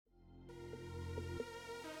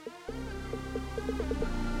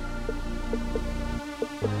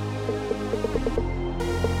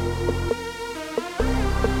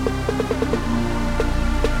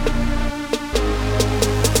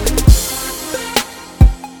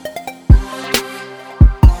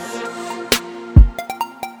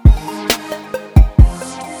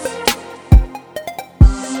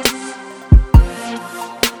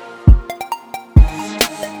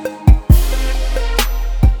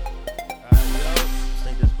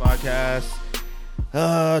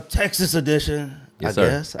podcast. Texas edition.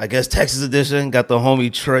 Yes, I guess Texas edition. Got the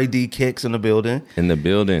homie Trey D Kicks in the building.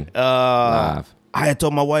 Live. I had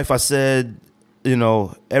told my wife, I said, you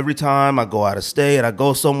know, every time I go out of state, I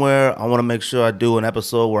go somewhere, I want to make sure I do an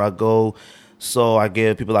episode where I go, so I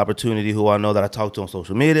give people opportunity who I know that I talk to on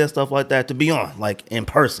social media, stuff like that, to be on, like, in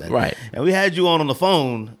person. Right. And we had you on the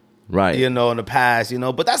phone, right, you know, in the past, you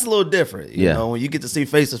know, but that's a little different. You know, when you get to see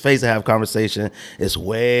face to face and have conversation, it's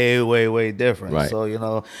way, way, way different. Right. So, you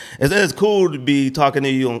know, it's cool to be talking to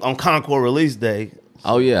you on Concord release day.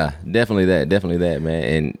 Oh yeah, definitely that,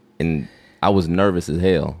 man. And I was nervous as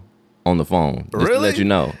hell on the phone. Just really? to let you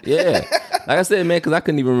know. Yeah. Like I said, man, because I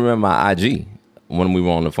couldn't even remember my IG when we were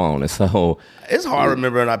on the phone. And so it's hard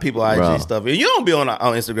remembering people IG stuff. You don't be on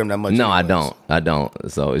Instagram that much. No, anyways. I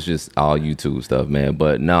don't. So it's just all YouTube stuff, man.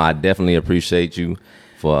 But no, I definitely appreciate you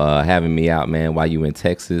for having me out, man, while you in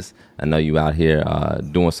Texas. I know you out here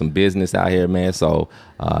doing some business out here, man. So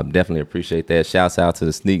definitely appreciate that. Shouts out to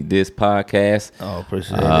the Sneak Diss podcast. Oh,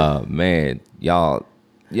 appreciate it. Man, y'all,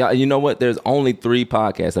 you know what? There's only 3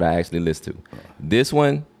 podcasts that I actually listen to. This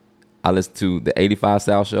one, I listen to the 85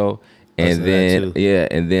 South Show. And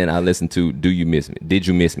then I listened to Do You Miss Me? Did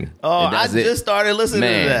You Miss Me? Oh, I just started listening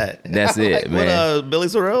to that. That's it, man. What, Billy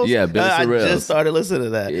Sorrells? Yeah, Billy Sorrells. I just started listening to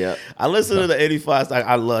that. Yeah. I listened to the 85.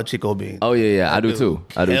 I love Chico Bean. Oh, yeah. I do too.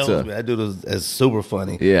 That dude is super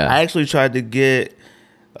funny. Yeah. I actually tried to get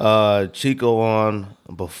Chico on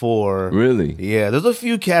before. Really? Yeah, there's a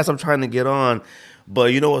few casts I'm trying to get on.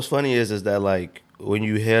 But you know what's funny is that, like, when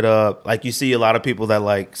you hit up, like, you see a lot of people that,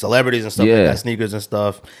 like, celebrities and stuff like that, sneakers and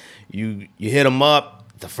stuff. You hit them up.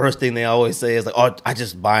 The first thing they always say is like, "Oh, I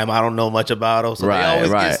just buy them. I don't know much about them." So they always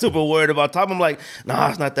get super worried about talking. I'm like, "Nah,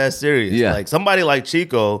 it's not that serious." Yeah. Like somebody like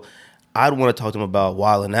Chico, I'd want to talk to him about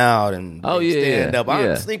wilding out and stand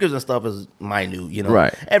up. Sneakers and stuff is minute, you know.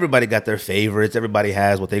 Right. Everybody got their favorites. Everybody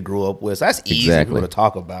has what they grew up with. So that's easy to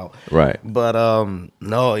talk about. Right. But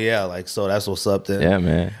like, so that's what's up there. Yeah,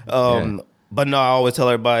 man. But no, I always tell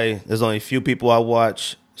everybody there's only a few people I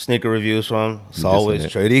watch sneaker reviews from. It's always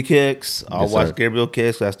Trey D Kicks. I'll watch Gabriel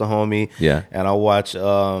Kicks, that's the homie. Yeah. And I'll watch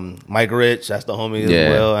Mike Rich, that's the homie as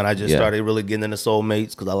well. And I just started really getting into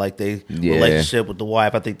Soulmates because I like their relationship with the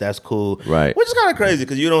wife. I think that's cool. Right. Which is kind of crazy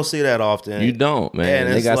because you don't see that often. You don't, man.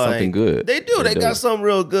 And they got something good. They do. They got something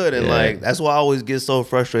real good. And like that's why I always get so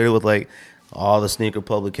frustrated with like all the sneaker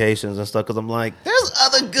publications and stuff because I'm like, there's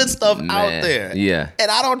other good stuff out there. Yeah. And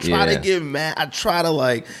I don't try to get mad. I try to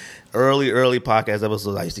like early podcast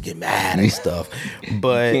episodes, I used to get mad and stuff,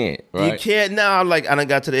 but you can't now. I'm like, I done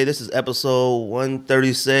got today. This is episode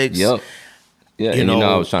 136. Yep. Yeah, you know,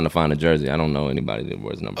 I was trying to find a jersey. I don't know anybody that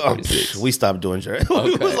wears number 36. We stopped doing jerseys.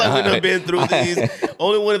 We was like, we've been through these.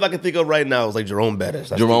 Only one if I can think of right now is like Jerome Bettis.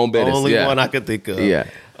 That's the only one I can think of. Yeah.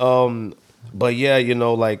 But yeah, you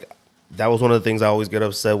know, like that was one of the things I always get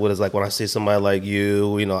upset with is like when I see somebody like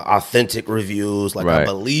you know, authentic reviews, like I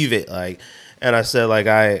believe it, like, and I said like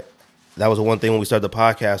that was the one thing when we started the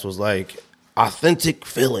podcast was like authentic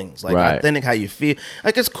feelings, like authentic how you feel.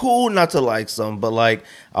 Like it's cool not to like some, but like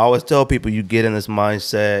I always tell people you get in this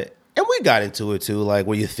mindset, and we got into it too, like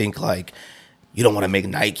where you think like you don't want to make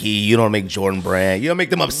Nike, you don't want to make Jordan Brand, you don't make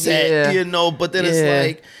them upset, you know, but then it's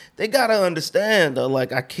like they gotta understand though,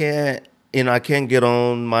 like I can't get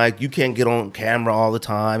on mic. You can't get on camera all the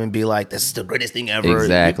time and be like, "This is the greatest thing ever."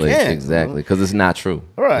 Exactly, because it's not true.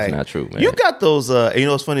 Right, it's not true, man. You got those. You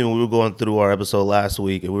know, it's funny when we were going through our episode last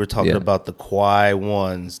week and we were talking about the Kawhi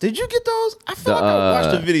ones. Did you get those? I feel like I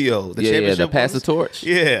watched the video. The championship the Pass the Torch.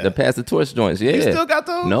 Yeah, the Pass the Torch joints. Yeah, you still got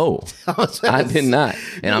those? No, I did not,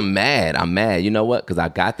 and I'm mad. You know what? Because I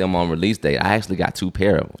got them on release date. I actually got 2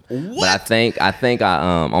 pair of them. What? But I think I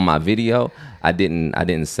on my video. I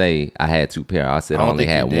didn't say I had 2 pair. I said I only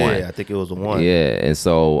had one. I think it was the one. Yeah, and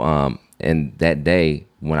so and that day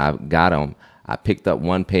when I got them, I picked up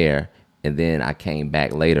 1 pair, and then I came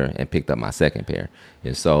back later and picked up my 2nd pair.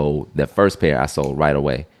 And so the first pair I sold right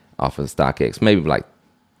away off of StockX, maybe like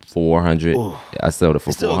 400. Ooh, I sold it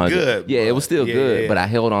for 400. Good, yeah, it was still good, but I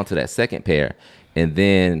held on to that 2nd pair. And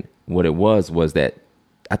then what it was that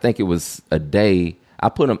I think it was a day I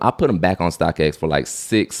put them back on StockX for like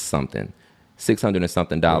 $600 and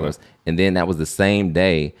something. And then that was the same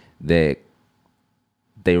day that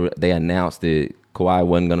they announced that Kawhi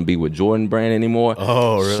wasn't going to be with Jordan Brand anymore.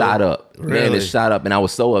 Oh, really? Shot up. Really? Man, it shot up. And I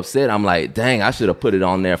was so upset. I'm like, dang, I should have put it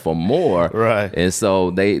on there for more. Right. And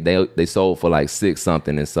so they sold for like $6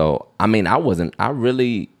 something. And so, I mean,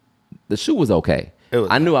 the shoe was okay.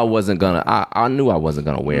 I knew I wasn't gonna. I knew I wasn't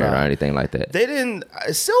gonna wear it or anything like that. They didn't.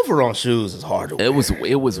 Silver on shoes is hard to wear. It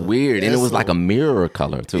was weird, and it was like a mirror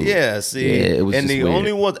color too. Yeah, see, it was. And the weird.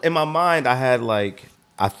 Only one in my mind,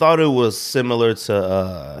 I thought it was similar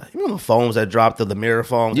to the foams that dropped the mirror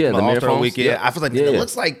foams. Yeah, the mirror foams. Weekend. Yeah. I was like, it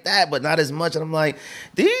looks like that, but not as much. And I'm like,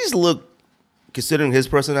 these look. Considering his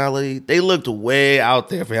personality, they looked way out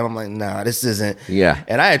there for him. I'm like, nah, this isn't. Yeah.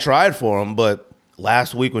 And I had tried for him, but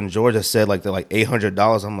last week when Georgia said like they're like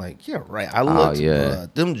 $800, I'm like, yeah, right. I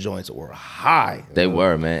looked, them joints were high. They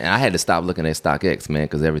were, man. And I had to stop looking at StockX, man,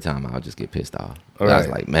 because every time I would just get pissed off. Right. I was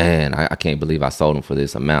like, man, I can't believe I sold them for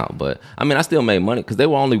this amount. But I mean, I still made money because they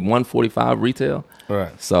were only $145 retail.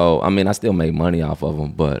 Right. So I mean, I still made money off of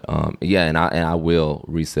them. But and I will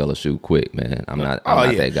resell a shoe quick, man. I'm not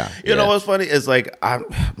that guy. You know what's funny? It's like I'm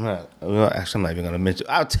not even gonna mention.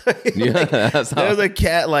 I'll tell you. There's a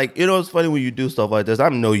cat. Like, you know what's funny when you do stuff like this? I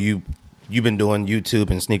know you've been doing YouTube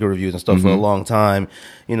and sneaker reviews and stuff for a long time.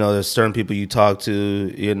 You know, there's certain people you talk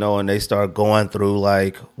to, and they start going through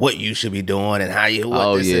like what you should be doing and how you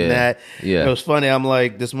and that. Yeah. It was funny. I'm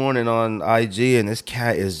like this morning on IG and this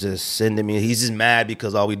cat is just sending me. He's just mad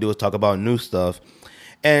because all we do is talk about new stuff.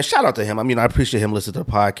 And shout out to him. I mean, I appreciate him listening to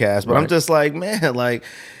the podcast, but I'm just like, man, like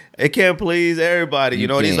it can't please everybody,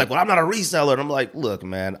 And he's like, well, I'm not a reseller. And I'm like, look,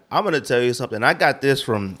 man, I'm going to tell you something. I got this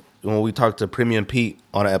from when we talked to Premium Pete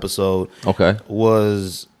on an episode. Okay.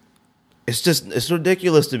 It's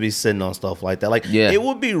ridiculous to be sitting on stuff like that. Like, it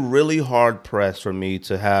would be really hard pressed for me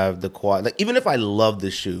to have the quality. Like, even if I love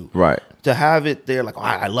the shoe, right, to have it there, like,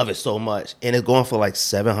 I love it so much, and it's going for like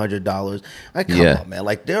 $700. Like, come on, man.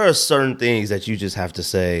 Like, there are certain things that you just have to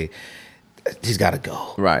say, he's got to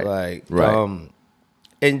go. Right. Like, right.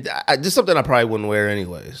 And just something I probably wouldn't wear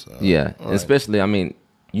anyways. Yeah, right. Especially, I mean,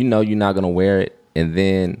 you're not gonna wear it, and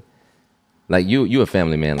then like you a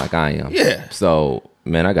family man like I am. Yeah. So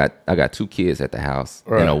man, I got 2 kids at the house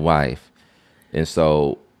and a wife, and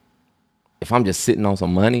so if I'm just sitting on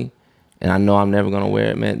some money and I know I'm never gonna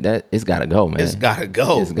wear it, man, it's gotta go, man. It's gotta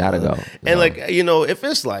go. It's gotta go. And like if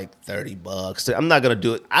it's like $30, I'm not gonna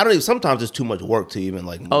do it. I don't even. Sometimes it's too much work to even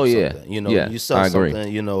like. Move something. You sell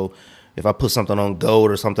something. If I put something on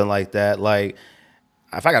Goat or something like that, like.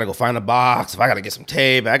 If I gotta go find a box, if I gotta get some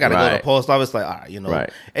tape, I gotta go to the post office. Like, all right,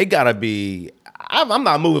 it gotta be. I'm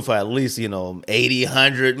not moving for at least 80,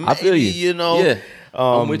 100. Maybe, I feel you. Yeah,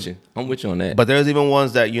 I'm with you. I'm with you on that. But there's even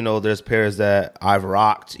ones that there's pairs that I've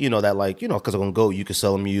rocked. That like because on Go you can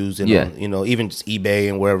sell them used. And even just eBay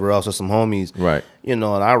and wherever else or some homies. Right. And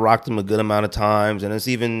I rocked them a good amount of times, and it's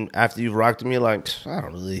even after you've rocked them, you're like, I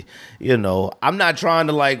don't really, I'm not trying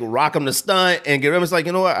to like rock them to stunt and get rid of them. It's like,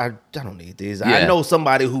 you know what, I don't need these. I know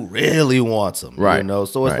somebody who really wants them. Right.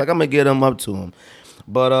 So it's like I'm gonna get them up to them.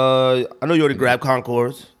 But I know you already grabbed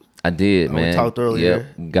Concords. I did, man. We talked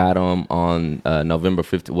earlier. Yep. Got them on November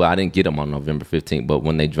 15th. Well, I didn't get them on November 15th, but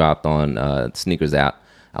when they dropped on Sneakers app,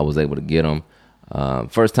 I was able to get them.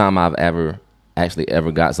 First time I've ever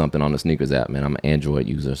got something on the Sneakers app, man. I'm an Android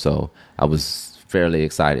user, so I was fairly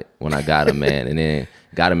excited when I got them, man. And then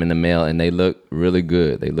got them in the mail, and they look really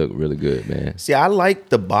good. They look really good, man. See, I like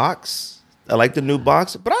the box. I like the new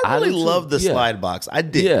box, but I really love the slide box. I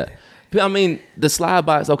did. Yeah. I mean, the slide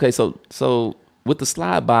box, okay, so with the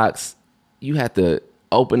slide box, you have to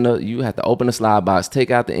open the slide box,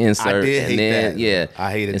 take out the insert. I did hate that. Yeah.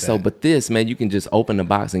 I hated that. And so, but this, man, you can just open the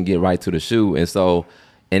box and get right to the shoe. And so,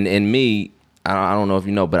 and me, I don't know if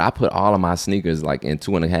you know, but I put all of my sneakers like in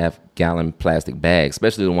 2.5 gallon plastic bags,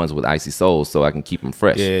 especially the ones with icy soles, so I can keep them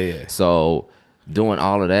fresh. Yeah. So doing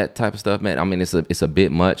all of that type of stuff, man, I mean, it's a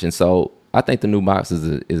bit much. And so I think the new box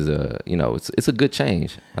is a good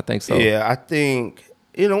change. I think so. Yeah, I think,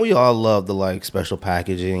 we all love the like special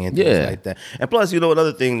packaging and things like that. And plus,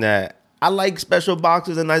 another thing that I like special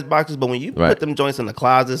boxes and nice boxes, but when you put them joints in the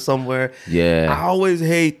closet somewhere, I always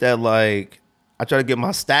hate that like I try to get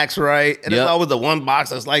my stacks right, and it's always the one box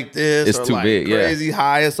that's like this. It's or too like big, crazy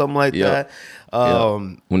high or something like that.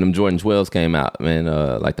 When them Jordan 12s came out, man,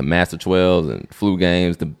 like the Master 12s and Flu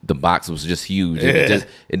Games, the box was just huge.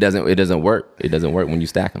 It doesn't work. It doesn't work when you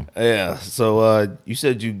stack them. Yeah. So you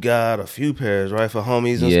said you got a few pairs, right, for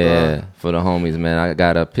homies and stuff? Yeah, for the homies, man. I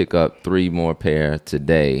gotta pick up 3 more pair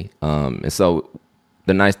today. And so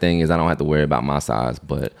the nice thing is I don't have to worry about my size,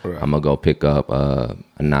 but I'm gonna go pick up a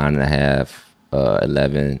 9.5.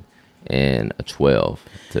 11 and a 12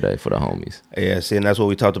 today for the homies. Yeah, see, and that's what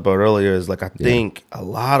we talked about earlier is like I think a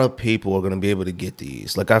lot of people are going to be able to get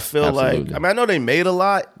these. Like I feel like, I know they made a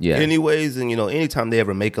lot anyways, and anytime they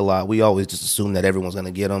ever make a lot, we always just assume that everyone's going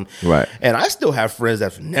to get them. Right. And I still have friends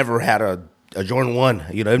that have never had a a Jordan 1.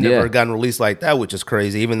 You know, they've never gotten released like that, which is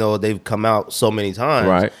crazy, even though they've come out so many times.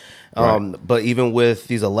 Right. But even with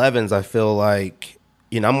these 11s, I feel like,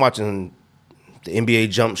 you know, I'm watching the NBA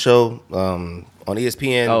Jump Show on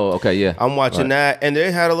ESPN. Oh, okay, yeah. I'm watching that, and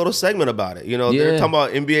they had a little segment about it. You know, they're talking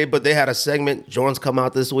about NBA, but they had a segment, Jordan's come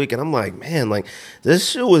out this week, and I'm like, man, like, this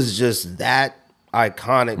shoe was just that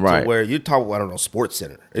iconic to where you talk about, I don't know, Sports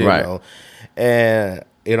Center, you know? And,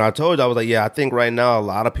 you know, I told you, I was like, yeah, I think right now a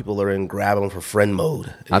lot of people are in grab them for friend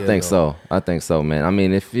mode. I think so, man. I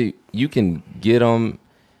mean, if you can get them,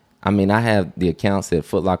 I mean, I have the accounts at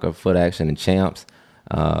Foot Locker, Foot Action, and Champs.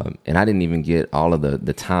 And I didn't even get all of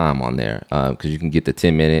the time on there because you can get the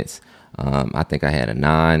 10 minutes. I think I had a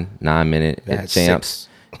 9-minute at Champs.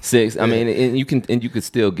 6. I mean, and you could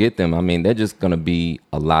still get them. I mean, they're just gonna be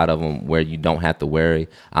a lot of them where you don't have to worry.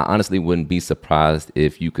 I honestly wouldn't be surprised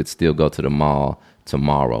if you could still go to the mall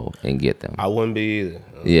tomorrow and get them. I wouldn't be either.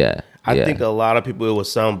 Yeah. I think a lot of people, it would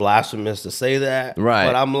sound blasphemous to say that. Right.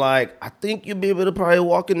 But I'm like, I think you'll be able to probably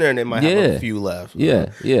walk in there and they might have a few left. Yeah.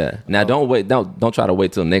 Now, don't try to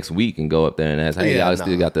wait till next week and go up there and ask, hey, y'all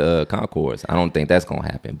still got the Concords. I don't think that's going to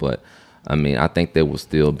happen. But, I mean, I think there will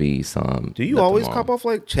still be some. Do you always cop off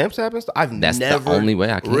like Champs app and stuff? That's the only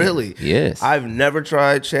way I can. Really? Yes. I've never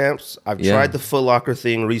tried Champs. I've tried the Foot Locker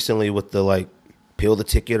thing recently with the like, peel the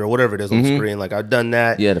ticket or whatever it is on screen. Like I've done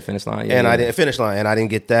that. Yeah, the finish line. I didn't finish line, and I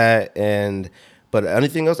didn't get that. But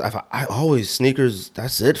anything else, I always sneakers.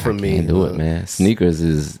 That's it for me. I can't do it, man. Sneakers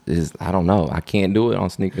is I don't know. I can't do it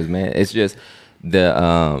on sneakers, man. It's just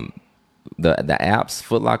the apps,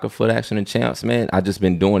 Foot Locker, Foot Action, and Champs, man. I just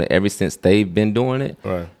been doing it ever since they've been doing it.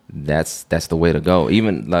 Right. That's the way to go.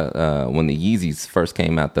 Even like when the Yeezys first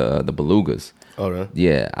came out, the Belugas. Oh, really?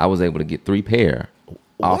 Yeah, I was able to get 3 pair.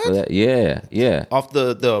 Off of that, yeah. Off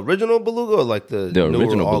the original Beluga or like the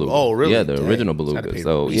original Beluga? Oh, really? Yeah, the original Beluga.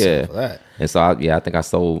 So yeah, for that. And so I think I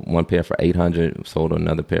sold one pair for $800, sold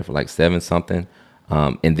another pair for like $7 something,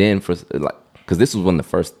 and then for like because this was when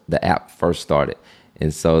the app first started,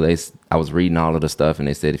 and so I was reading all of the stuff, and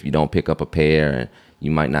they said if you don't pick up a pair, and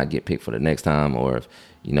you might not get picked for the next time, or if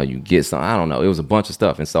you get some, I don't know. It was a bunch of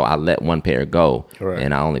stuff, and so I let one pair go,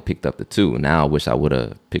 and I only picked up the 2. Now I wish I would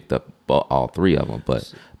have picked up all 3 of them,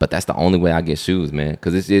 but that's the only way I get shoes, man,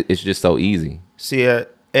 because it's just so easy. See,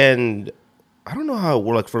 and I don't know how it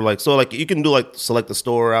works for so you can do like select the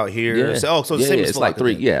store out here. Yeah. So it's the same as it's like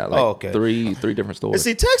 3, three different stores. And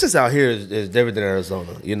see, Texas out here is different than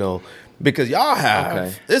Arizona, because y'all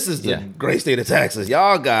have this is the great state of Texas.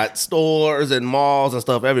 Y'all got stores and malls and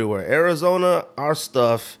stuff everywhere. Arizona, our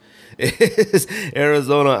stuff is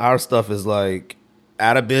like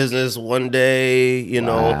out of business one day,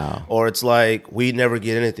 or it's like we never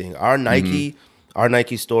get anything. Our Nike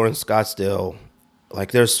store in Scottsdale,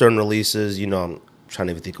 like there's certain releases, I'm trying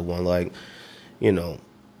to even think of one, like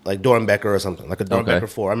Doernbecher or something, like a Doernbecher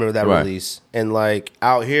 4. I remember that release. And like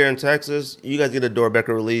out here in Texas, you guys get a Doernbecher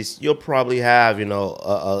release, you'll probably have,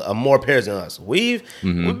 a more pairs than us. We've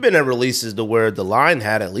been at releases to where the line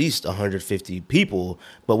had at least 150 people,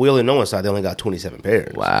 but we only know inside they only got 27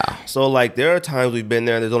 pairs. Wow. So like there are times we've been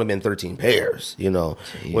there and there's only been 13 pairs,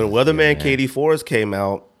 Jeez, when Weatherman KD4s came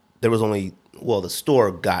out, there was only, the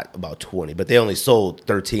store got about 20, but they only sold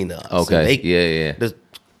 13 of us. Okay. So the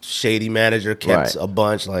shady manager kept a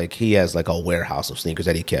bunch. Like he has like a warehouse of sneakers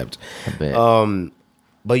that he kept. I bet.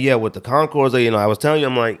 But yeah, with the Concords, I was telling you,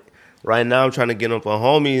 I'm like, right now I'm trying to get them for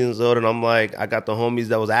homies and so, and I'm like, I got the homies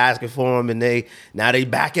that was asking for them, and they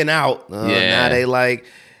backing out. Now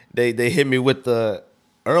they hit me with the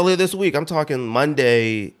earlier this week. I'm talking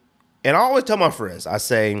Monday, and I always tell my friends, I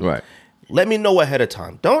say, let me know ahead of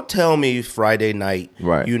time. Don't tell me Friday night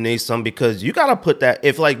you need some, because you got to put that,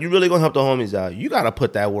 if like you really going to help the homies out, you got to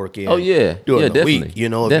put that work in. Oh, yeah. During the definitely. week.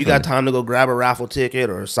 If you got time to go grab a raffle ticket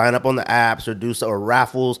or sign up on the apps or do or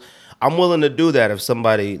raffles, I'm willing to do that if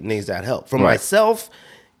somebody needs that help. For myself,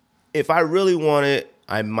 if I really want it,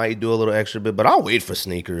 I might do a little extra bit, but I'll wait for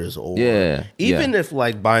sneakers. Or even if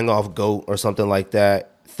like buying off GOAT or something like that,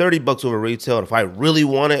 $30 over retail, and if I really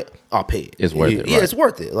want it, I'll pay it. It's worth it. Yeah, it's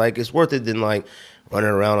worth it. Like it's worth it than like running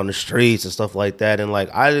around on the streets and stuff like that. And like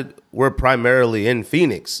we're primarily in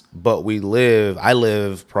Phoenix, but I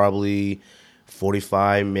live probably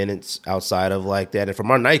 45 minutes outside of like that, and from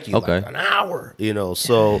our Nike, like an hour.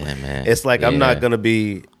 So it's like I'm not gonna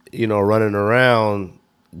be running around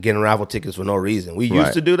getting raffle tickets for no reason. We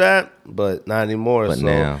used to do that, but not anymore. But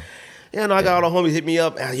now. I got all the homies hit me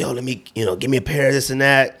up. Yo, let me, give me a pair of this and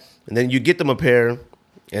that. And then you get them a pair,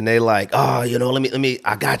 and they like, oh, let me,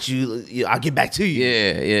 I got you. I'll get back to you.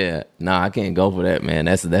 Yeah. No, I can't go for that, man.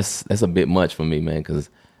 That's a bit much for me, man, because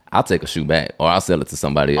I'll take a shoe back or I'll sell it to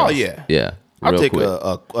somebody else. Oh yeah, yeah. I'll take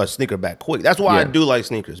a sneaker back quick. That's why I do like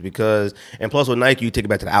sneakers because, and plus with Nike, you take it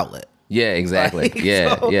back to the outlet. Yeah, exactly. Like,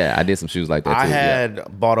 yeah. I did some shoes like that too. I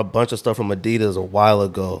had bought a bunch of stuff from Adidas a while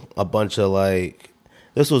ago. A bunch of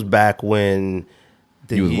this was back when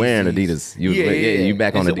you was wearing Adidas. You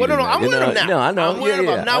back on Adidas. Well, no, I'm wearing them now. No, I know. I'm wearing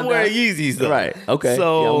them. I'm not wearing Yeezys though. Right. Okay.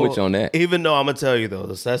 So I'm with you on that. Even though I'm gonna tell you though,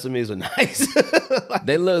 the Sesames are nice.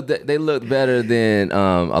 They look better than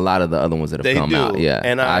a lot of the other ones that have come out. Yeah,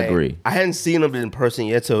 and I agree. I hadn't seen them in person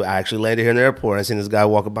yet, so I actually landed here in the airport and I seen this guy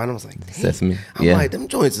walking by, and I was like, Sesame. I'm like, them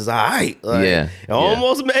joints is all right. Like, it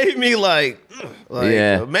almost made me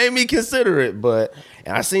made me consider it, but.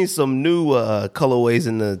 And I seen some new colorways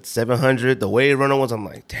in the 700, the Wave Runner ones. I'm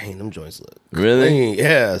like, dang, them joints look really clean.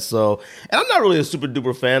 Yeah. So, and I'm not really a super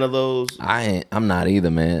duper fan of those. I'm not either,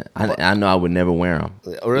 man. I know I would never wear them.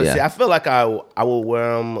 Really? See, I feel like I will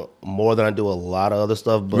wear them more than I do a lot of other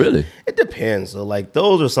stuff. But really, it depends. So,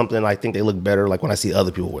 those are something I think they look better. Like when I see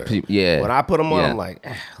other people wear them. Yeah. When I put them on, I'm like,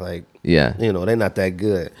 they're not that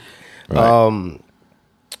good. Right.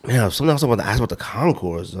 Man, something else I want to ask about the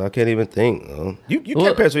Concords. I can't even think. You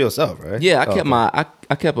kept pairs for yourself, right? Yeah, I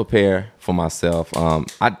kept a pair for myself.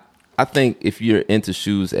 I think if you're into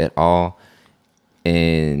shoes at all,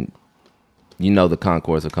 and the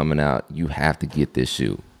Concords are coming out, you have to get this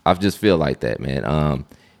shoe. I just feel like that, man.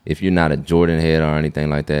 If you're not a Jordan head or anything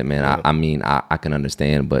like that, man, I can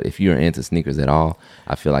understand. But if you're into sneakers at all,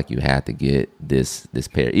 I feel like you have to get this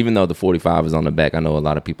pair. Even though the 45 is on the back, I know a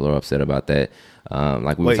lot of people are upset about that.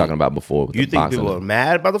 Like we were talking about before. With you think people are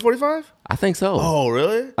mad about the 45? I think so. Oh,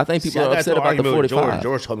 really? I think people are upset about the 45.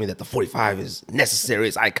 George told me that the 45 is necessary.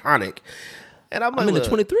 It's iconic. And I'm like, the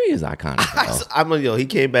 23 is iconic. He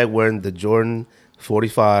came back wearing the Jordan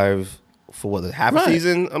 45 for half a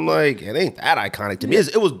season. I'm like, it ain't that iconic to me.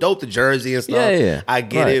 It was dope, the jersey and stuff. Yeah. I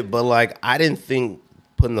get it, but I didn't think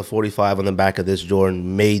putting the 45 on the back of this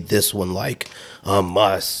Jordan made this one a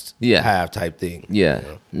must have type thing. Yeah.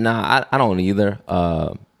 Nah, I don't either.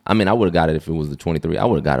 I would have got it if it was the 23. I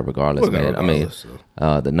would have got it regardless, man.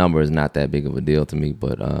 The number is not that big of a deal to me,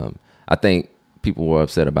 but I think people were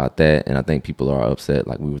upset about that, and I think people are upset,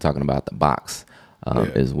 like we were talking about the box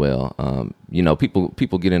as well.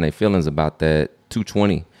 People get in their feelings about that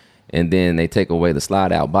 220, and then they take away the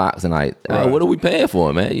slide out box, and what are we paying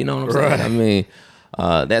for, man? You know what I'm saying?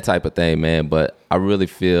 That type of thing, man. But I really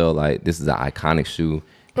feel like this is an iconic shoe.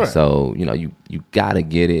 Right. So, you got to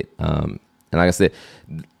get it. And like I said,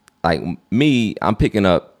 like me, I'm picking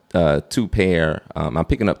up 2 pair. I'm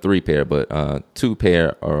picking up 3 pair, but 2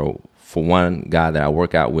 pair are for one guy that I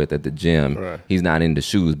work out with at the gym. Right. He's not into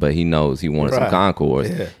shoes, but he knows he wanted some Concords.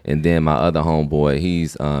 Yeah. And then my other homeboy,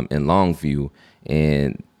 he's in Longview,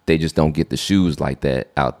 and they just don't get the shoes like that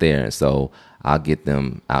out there. And so I'll get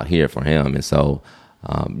them out here for him. And so,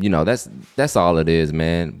 that's all it is,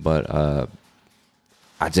 man. But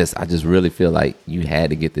I just really feel like you had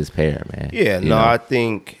to get this pair, man. Yeah, I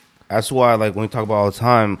think that's why, when we talk about all the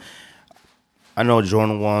time, I know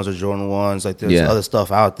Jordan 1s are Jordan 1s. There's other stuff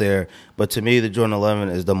out there. But to me, the Jordan 11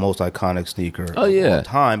 is the most iconic sneaker of all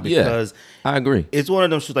time because I agree. It's one of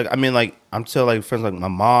them shoes. I'm telling friends like my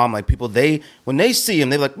mom, people, when they see them,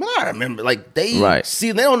 they're like, man, I remember. They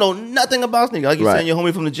see, they don't know nothing about sneakers. Like you're saying, your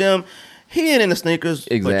homie from the gym, he ain't into sneakers,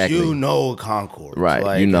 exactly. But you know Concord. Right,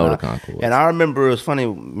 the Concord. And I remember, it was funny,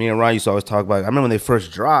 me and Ryan used to always talk about it. I remember when they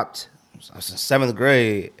first dropped, I was in 7th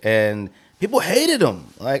grade, and people hated them.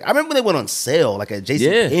 I remember when they went on sale, at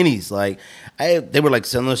JCPenney's. They were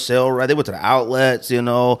selling their sale, right? They went to the outlets, and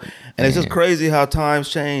it's just crazy how times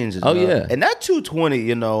change. Yeah. And that 220,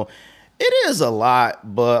 it is a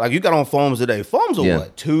lot, but you got on foams today. Foams are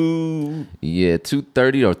what?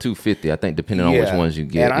 230 or 250, I think, depending on which ones you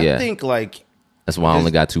get. And I think that's why I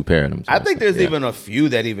only got 2 pair of them. I think there's even a few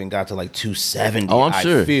that even got to 270. Oh, I'm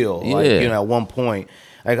sure. I feel at one point,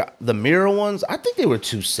 the mirror ones, I think they were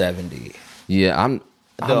 270. Yeah, I'm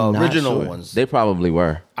original sure. ones. They probably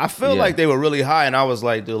were. I feel like they were really high, and I was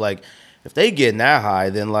like, dude, if they get that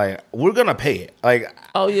high, then we're gonna pay it.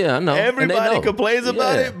 Oh yeah, I know. Everybody complains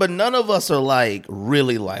about it, but none of us are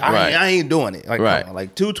really I ain't doing it.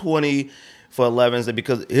 Right. 220 for 11s,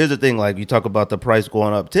 because here's the thing, you talk about the price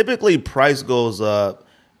going up. Typically, price goes up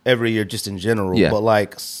every year just in general. Yeah. But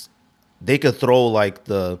they could throw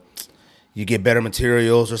you get better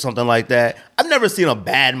materials or something like that. I've never seen a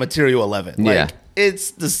bad material 11.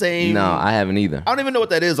 It's the same. No, I haven't either. I don't even know what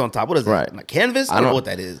that is on top. What is that? Canvas? I don't know what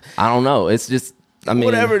that is. I don't know. It's just I mean,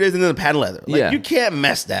 whatever it is, and then the patent leather. Like, you can't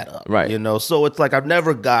mess that up. Right. You know, so it's like I've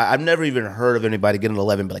never even heard of anybody getting an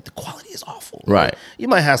 11, but like the quality is awful. Right. Like, you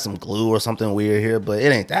might have some glue or something weird here, but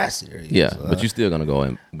it ain't that serious. Yeah, so, but you're still gonna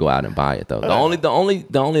go out and buy it though. The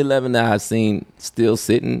only 11 that I've seen still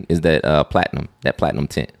sitting is that platinum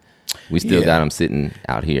tint. We still got them sitting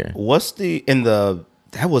out here. What's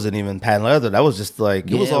that wasn't even patent leather. That was just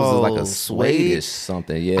like, it was all like a suede-ish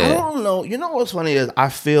something. Yeah. I don't know. You know what's funny is I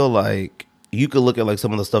feel like you could look at like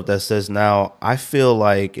some of the stuff that says now. I feel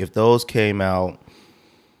like if those came out,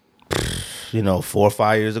 4 or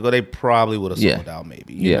 5 years ago, they probably would have sold out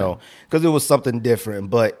maybe, you know, because it was something different.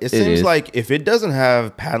 But it seems like if it doesn't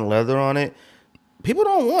have patent leather on it, people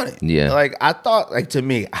don't want it. Yeah. Like, I thought, like, to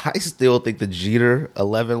me, I still think the Jeter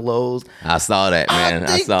 11 lows. I saw that, man.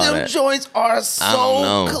 I saw them joints are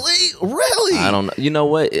so clean. Really? I don't know. You know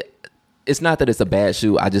what? It's not that it's a bad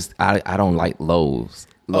shoe. I don't like low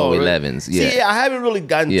 11s. Yeah. See, I haven't really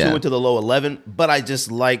gotten too into the low 11, but I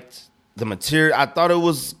just liked the material. I thought it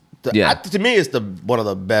was... to me, it's one of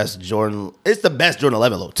the best Jordan... It's the best Jordan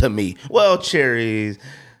 11 low, to me. Well, cherries...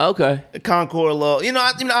 Okay. Concord low.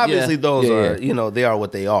 Obviously those are, they are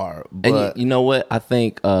what they are. But and you know what? I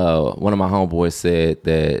think one of my homeboys said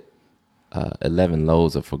that 11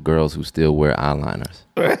 lows are for girls who still wear eyeliners.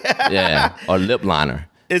 Yeah. Or lip liner.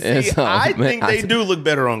 I think they do look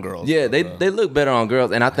better on girls. Yeah, they look better on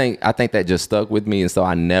girls, and I think that just stuck with me, and so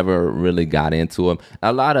I never really got into them.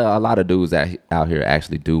 A lot of dudes out here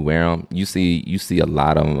actually do wear them. You see a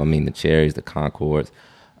lot of them. I mean, the cherries, the Concords.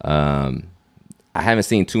 I haven't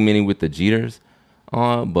seen too many with the Jeters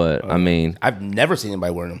on, but I mean, I've never seen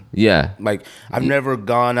anybody wearing them. Yeah, like I've never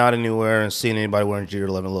gone out anywhere and seen anybody wearing Jeter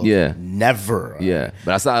 11 lows. Yeah, never. Yeah,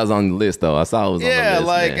 but I saw it was on the list though. I saw it was on the list. Yeah,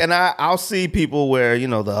 like, man. And I'll see people wear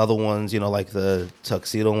the other ones, like the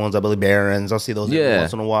tuxedo ones, I believe Barons. I'll see those every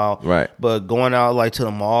once in a while. Right. But going out like to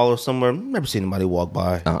the mall or somewhere, never seen anybody walk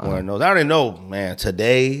by wearing those. I already know, man.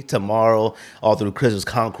 Today, tomorrow, all through Christmas,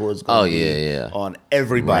 Concord's going to be on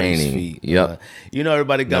everybody's feet. Yep.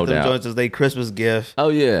 Everybody got them joints as their Christmas gift. Oh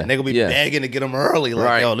yeah. And they're gonna be begging to get them early.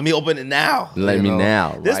 Like, yo, let me open it now. Let me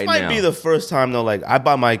now. This might be the first time though. Like, I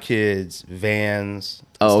buy my kids Vans,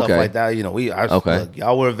 stuff like that. Look,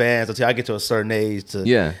 y'all wear Vans until I get to a certain age.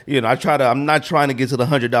 I'm not trying to get to the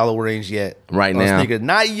 $100 range yet. Right now, sneakers.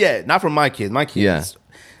 Not yet. Not for my kids. My kids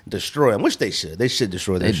destroy them, which they should. They should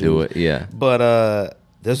destroy their shoes. They do it. Yeah. But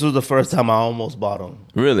this was the first time I almost bought them.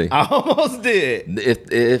 Really? I almost did.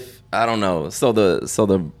 If I don't know. So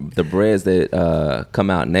the breads that come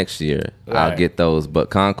out next year, I'll get those. But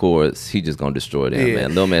Concords, he just gonna destroy them, man.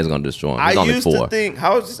 Little man's gonna destroy him. He's only 4. To think,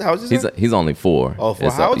 how is this? He's only 4. Oh,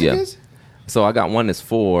 4. How old is he? So I got one that's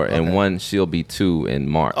 4, and one she'll be 2 in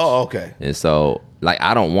March. Oh, okay. And so, like,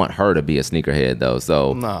 I don't want her to be a sneakerhead though.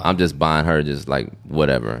 So I'm just buying her just like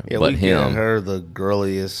whatever. Yeah, but we get her the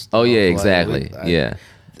girliest. Oh yeah, exactly.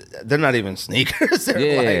 They're not even sneakers.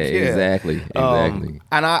 Exactly. And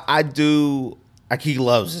he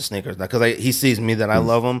loves his sneakers now because he sees me that I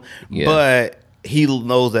love them. Yeah. But he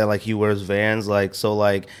knows that, like, he wears Vans, like, so,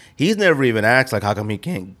 like, he's never even asked, like, how come he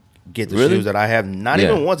can't get the shoes that I have? Not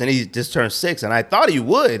even once. And he just turned 6, and I thought he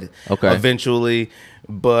would eventually,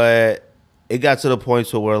 but it got to the point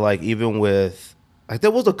to where, like, even with, like,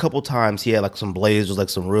 there was a couple times he had, like, some blazers, like,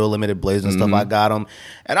 some real limited blazers and stuff. I got him,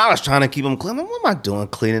 and I was trying to keep him clean. What am I doing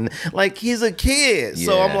cleaning? Like, he's a kid. Yeah.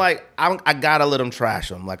 So I'm like, I gotta let him trash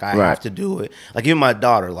him. Like, I have to do it. Like, even my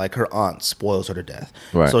daughter, like, her aunt spoils her to death.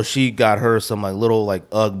 Right. So she got her some, like, little, like,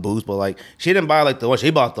 Ugg boots, but, like, she didn't buy, like, the one.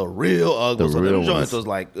 She bought the real Ugg boots. So them joints was,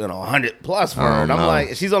 like, 100 plus for her. And I'm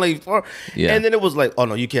like, she's only 4. Yeah. And then it was like, oh,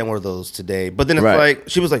 no, you can't wear those today. But then it's like,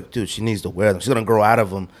 she was like, dude, she needs to wear them. She's gonna grow out of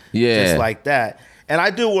them. Yeah. Just like that. And I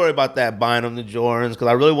do worry about that, buying them the Jordans, because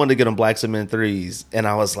I really wanted to get them black cement 3s. And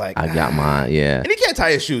I was like, I got mine, yeah. And he can't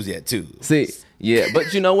tie his shoes yet, too. See, yeah,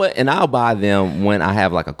 but you know what? And I'll buy them when I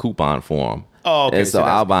have like a coupon for them. Oh, okay. And so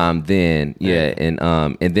I'll buy them then,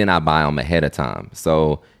 and then I buy them ahead of time.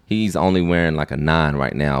 So he's only wearing like a 9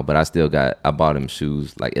 right now, but I bought him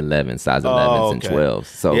shoes like 11, size 11s and 12s.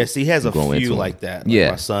 So yeah, see, he has a few like that.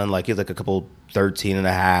 Like my son, like, he's like a couple 13 and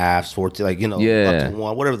a half, 14, like, up to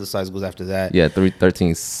 1, whatever the size goes after that. Yeah,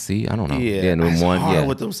 13C, I don't know. Yeah, it's hard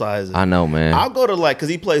with them sizes. I know, man. I'll go to, like, because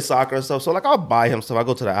he plays soccer and stuff, so, like, I'll buy him stuff. I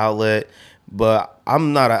go to the outlet, but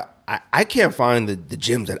I can't find the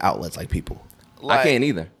gyms at outlets like people. Like, I can't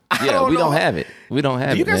either. Yeah, we don't have it. We don't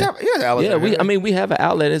have it. You guys have outlets? Yeah, we have an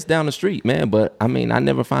outlet. It's down the street, man. But I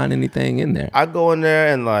never find anything in there. I go in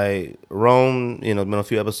there and, like, Rome, been a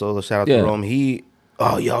few episodes. Shout out to Rome. He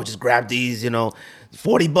oh, yo, just grab these,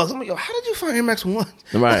 $40. I'm like, yo, how did you find Air Max 1?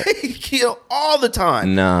 Right. All the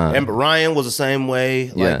time. Nah. And Ryan was the same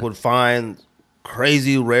way. Like, would find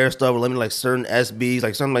crazy rare stuff, or let me like certain SBs,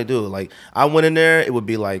 like something like, dude, like I went in there, it would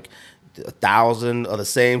be like 1,000 of the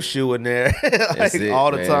same shoe in there, like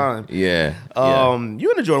all the time. Yeah. You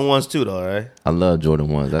into Jordan 1s too, though, right? I love Jordan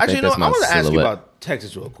 1s. I want to ask you about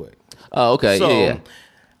Texas real quick. Oh, okay. So,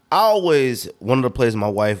 one of the places my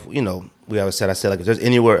wife, we always said, like, if there's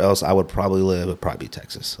anywhere else I would probably live, it'd probably be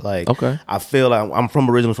Texas. Like, okay. I feel like I'm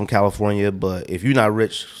originally from California, but if you're not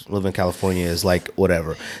rich, living in California is like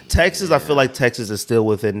whatever. Texas, I feel like Texas is still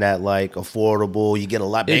within that like affordable. You get a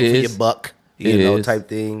lot bang for your buck, type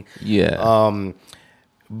thing. Yeah.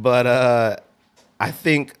 But I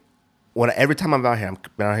think every time I'm out here,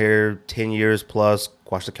 I've been out here 10 years plus,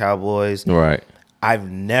 watched the Cowboys. Right. I've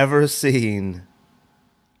never seen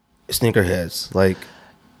sneakerheads like.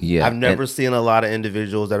 Yeah, I've never seen a lot of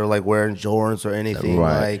individuals that are like wearing Jordans or anything.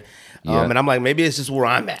 Right. And I'm like, maybe it's just where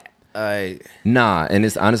I'm at. Nah, and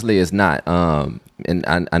it's not. And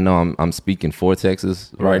I know I'm speaking for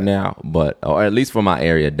Texas right now, but or at least for my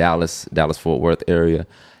area, Dallas Fort Worth area.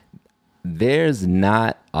 There's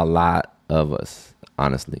not a lot of us,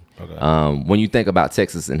 honestly. Okay. When you think about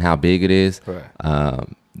Texas and how big it is,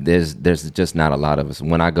 there's just not a lot of us.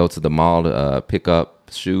 When I go to the mall to pick up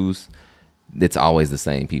shoes, it's always the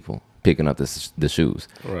same people picking up the shoes.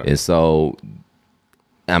 Right. And so,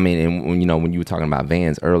 I mean, and when you were talking about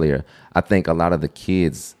Vans earlier, I think a lot of the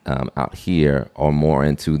kids out here are more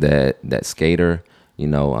into that skater,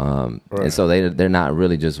 and so they're not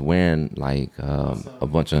really just wearing like a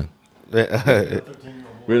bunch of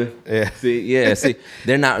really, see,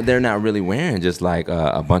 they're not really wearing just like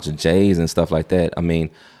a bunch of J's and stuff like that. I mean,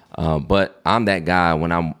 but I'm that guy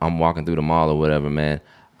when I'm walking through the mall or whatever, man.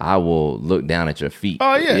 I will look down at your feet.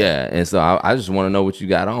 Oh, yeah. Yeah. And so I just want to know what you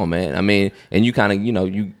got on, man. I mean, and you kind of,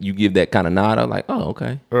 you give that kind of nod. I'm like, oh,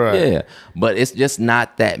 okay. Right. Yeah. But it's just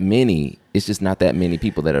not that many. It's just not that many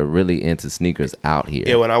people that are really into sneakers out here.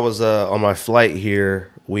 Yeah. When I was on my flight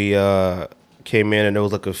here, we came in and there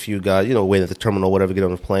was like a few guys, waiting at the terminal, whatever, get on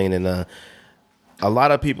the plane. And a lot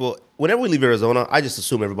of people, whenever we leave Arizona, I just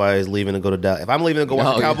assume everybody's leaving to go to Dallas. If I'm leaving to go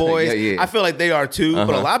watch the Cowboys, I feel like they are too.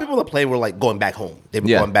 But a lot of people on the plane were like going back home. They were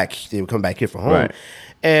going back. They were coming back here from home. Right.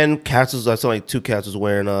 And cats I saw like 2 cats was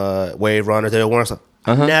wearing Wave Runners. They were wearing stuff.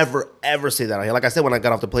 Never ever see that out here. Like I said, when I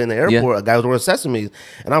got off the plane in the airport, a guy was wearing Sesames,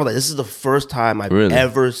 and I was like, "This is the first time I've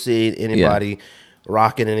ever seen anybody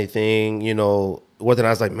rocking anything." Whether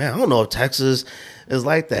I was like, "Man, I don't know if Texas is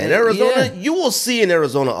like that." In Arizona, you will see in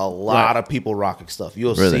Arizona a lot of people rocking stuff.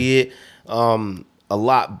 You'll see it a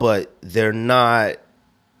lot, but they're not.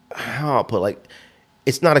 How I'll put like,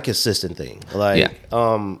 it's not a consistent thing. Like,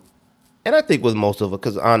 and I think with most of it,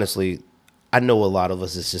 because honestly, I know a lot of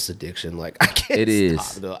us it's just addiction. Like I can't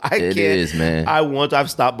stop though. It is, man.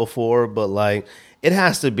 I've stopped before, but like it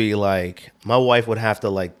has to be like my wife would have to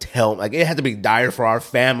like tell, like it had to be dire for our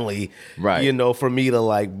family, right? For me to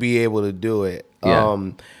like be able to do it.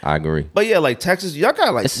 Yeah, I agree. But yeah, like Texas, y'all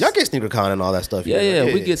got like y'all get SneakerCon and all that stuff. Yeah,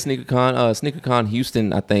 we get SneakerCon. SneakerCon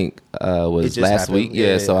Houston, I think, was last week.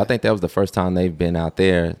 Yeah, so I think that was the first time they've been out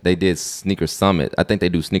there. They did Sneaker Summit. I think they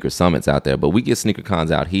do Sneaker Summits out there, but we get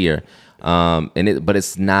SneakerCons out here. But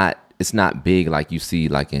it's not big like you see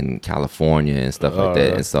like in California and stuff like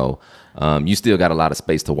that. And so you still got a lot of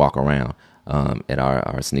space to walk around at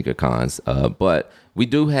our sneaker cons. But we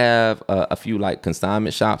do have a few like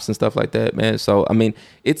consignment shops and stuff like that, man. So I mean,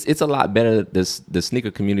 it's a lot better. The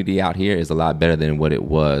sneaker community out here is a lot better than what it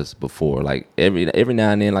was before. Like every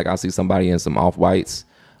now and then, like I'll see somebody in some Off-Whites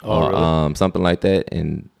or really? Something like that.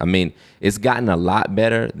 And I mean, it's gotten a lot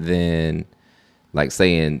better than like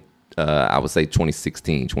saying. I would say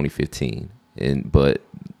 2016, 2015, but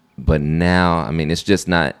now, I mean, it's just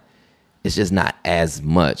not as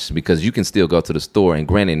much because you can still go to the store, and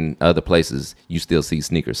granted, in other places you still see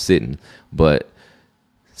sneakers sitting, but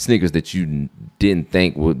sneakers that you didn't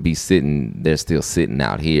think would be sitting, they're still sitting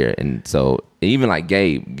out here. And so even like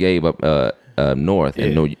Gabe up north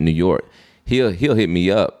in New York, he'll hit me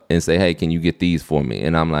up and say, "Hey, can you get these for me?"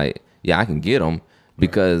 And I'm like, "Yeah, I can get them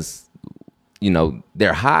because."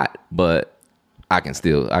 They're hot, but I can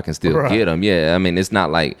still get them. Yeah, I mean, it's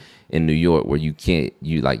not like in New York where you can't,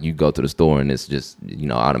 you go to the store and it's just,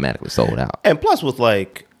 automatically sold out. And plus with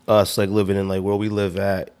like us, like living in like where we live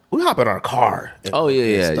at, we hop in our car.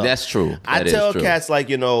 That's true. I tell cats like,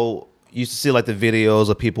 you used to see like the videos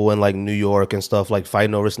of people in like New York and stuff like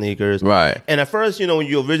fighting over sneakers. Right. And at first, when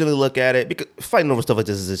you originally look at it, because fighting over stuff like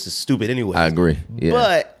this is just stupid anyway. I agree. Yeah.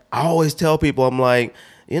 But I always tell people, I'm like,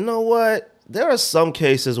 you know what? there are some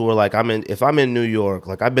cases where like if I'm in New York,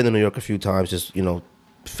 like I've been to New York a few times, just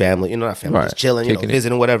family, not family, just chilling,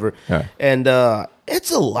 visiting, whatever, and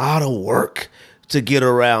it's a lot of work to get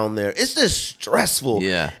around there. It's just stressful.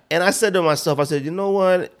 Yeah. And I said to myself, I said, you know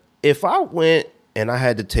what? If I went and I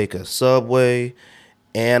had to take a subway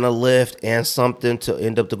and a lift and something to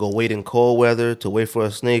end up to go wait in cold weather to wait for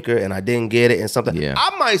a sneaker and I didn't get it and something, I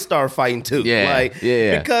might start fighting too.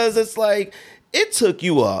 Because it's like it took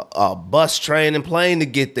you a bus, train, and plane to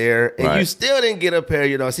get there, and you still didn't get a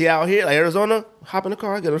pair. See, out here, like Arizona, hop in the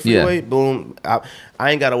car, get on the freeway, boom. I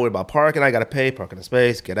ain't got to worry about parking. I got to pay, parking the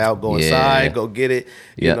space, get out, go inside, go get it.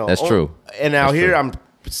 That's true. And out here, I'm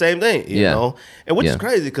same thing, you know, and which is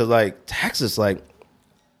crazy because like Texas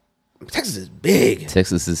is big.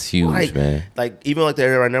 Texas is huge, man. Like even like the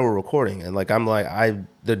area right now we're recording, and like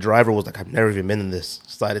the driver was like, I've never even been in this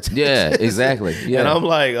side of Texas. Yeah, exactly. Yeah, and I'm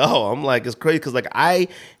like, it's crazy because like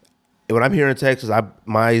when I'm here in Texas,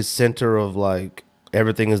 my center of like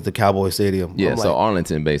everything is the Cowboy Stadium. Yeah, so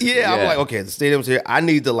Arlington basically. Yeah, I'm like, okay, the stadium's here. I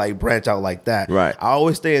need to like branch out like that. Right. I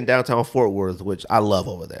always stay in downtown Fort Worth, which I love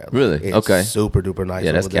over there. Like, really? it's super duper nice.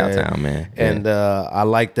 Yeah, that's over there. Cowtown, man. And I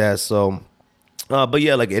like that. So. But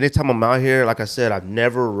yeah, like anytime I'm out here, like I said, I've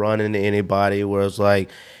never run into anybody where it's like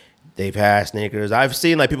they've had sneakers. I've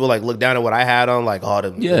seen like people like look down at what I had on, like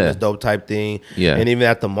this dope type thing. Yeah. And even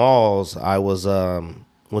at the malls, I was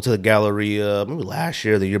went to the Galleria maybe last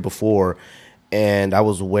year, the year before, and I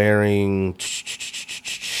was wearing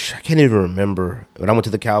I can't even remember. But I went to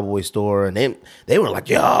the Cowboy store and they were like,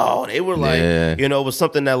 it was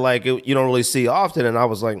something that like you don't really see often, and I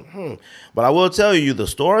was like, But I will tell you, the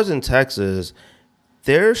stores in Texas,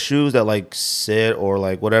 their shoes that like sit or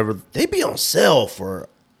like whatever, they be on sale for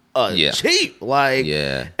cheap. Like,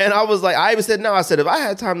 and I was like, I even said no. I said if I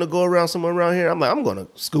had time to go around somewhere around here, I'm like, I'm gonna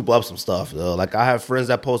scoop up some stuff though. Like I have friends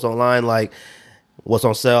that post online like what's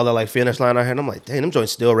on sale at like Finish Line out here, and I'm like, dang, them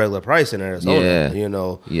joints still regular price in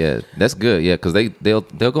Arizona. Yeah, that's good. Yeah, because they'll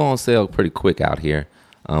go on sale pretty quick out here,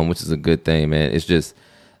 which is a good thing, man. It's just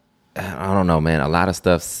I don't know, man. A lot of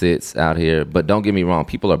stuff sits out here, but don't get me wrong,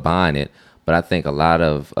 people are buying it. But I think a lot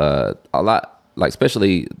like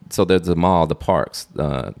especially so there's the mall, the parks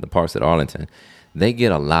at Arlington, they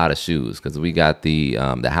get a lot of shoes because we got the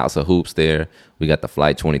House of Hoops there, we got the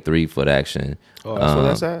Flight 23 foot action. Oh, that's where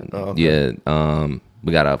that's at. Oh, okay. Yeah,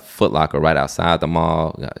 we got a Foot Locker right outside the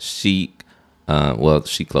mall. We got Chic,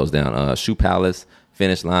 Chic closed down. Shoe Palace,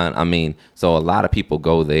 Finish Line. I mean, so a lot of people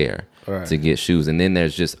go there to get shoes, and then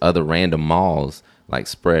there's just other random malls like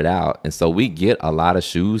spread out, and so we get a lot of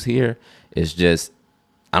shoes here. It's just,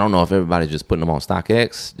 I don't know if everybody's just putting them on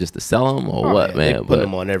StockX just to sell them or what, man. They put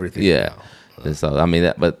them on everything. Yeah. And so, I mean,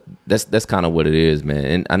 that's kind of what it is, man.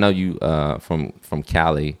 And I know you from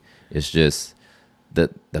Cali, it's just the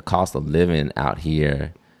cost of living out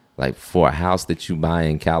here, like for a house that you buy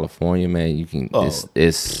in California, man, you can,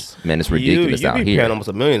 it's ridiculous out here. You be paying almost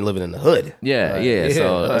 $1 million living in the hood. Yeah.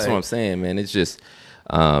 So that's what I'm saying, man. It's just,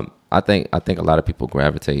 I think a lot of people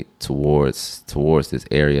gravitate towards this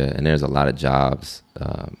area, and there's a lot of jobs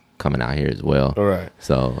coming out here as well. All right.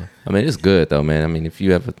 So I mean, it's good though, man. I mean, if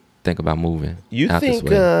you ever think about moving, this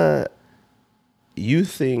way. You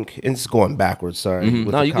think, and it's going backwards. Sorry,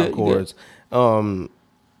 with the Concords.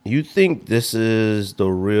 You think this is the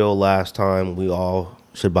real last time we all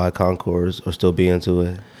should buy Concords or still be into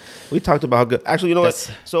it? We talked about how good. Actually, you know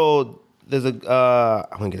what? So there's I'm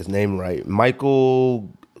gonna get his name right. Michael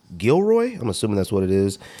Gilroy, I'm assuming that's what it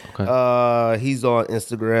is. Okay. He's on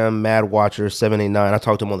Instagram, MadWatcher789. I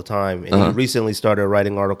talk to him all the time, and he recently started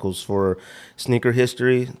writing articles for Sneaker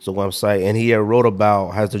History. It's a website, and he wrote about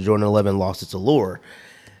has the Jordan 11 lost its allure.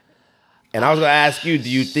 And I was going to ask you, do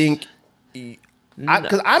you think?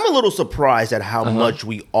 Because I'm a little surprised at how much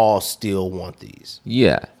we all still want these.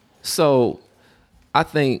 Yeah. So I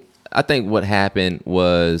think what happened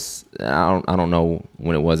was I don't know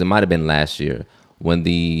when it was. It might have been last year. When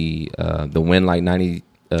the Win Like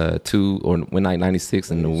 92 or Win Like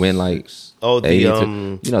 96 and the Win Like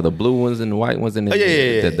 82, the blue ones and the white ones and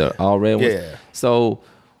the all red ones. Yeah. So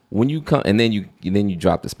when you come and then you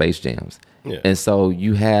drop the Space Jams, and so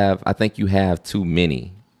I think you have too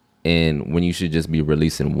many, and when you should just be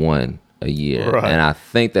releasing one a year, right. And I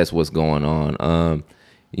think that's what's going on.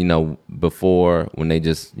 Before when they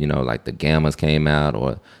just like the Gammas came out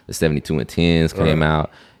or the 72 and 10s came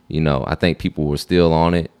out. I think people were still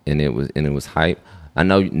on it, and it was hype. I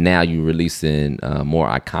know now you're releasing more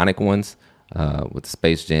iconic ones with the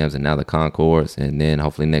Space Jams and now the Concords, and then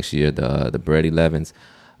hopefully next year the Bread 11s.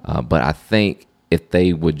 But I think if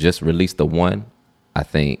they would just release the one, I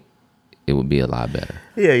think it would be a lot better.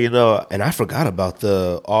 Yeah, you know, and I forgot about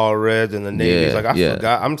the all reds and the navies. Like I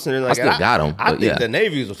forgot. I'm sitting like I still got them. I think the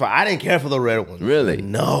navies were fine. I didn't care for the red ones. Really?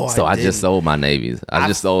 No. So I just sold my navies. I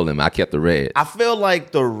just sold them. I kept the reds. I feel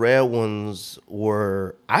like the red ones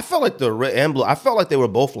were. I felt like the red and blue. I felt like they were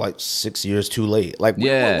both like 6 years too late. Like we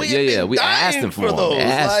asked them for those.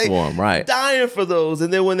 Asked for them, right? Dying for those,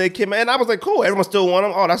 and then when they came in, I was like, cool. Everyone still want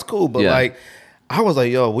them. Oh, that's cool. But like. I was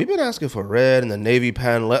like, yo, we've been asking for red and the navy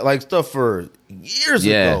pattern, like stuff for years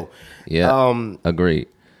ago. Yeah, agreed.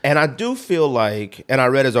 And I do feel like, and I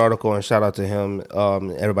read his article, and shout out to him.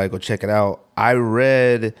 Everybody go check it out. I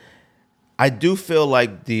do feel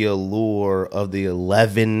like the allure of the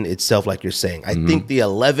 11 itself, like you're saying. I think the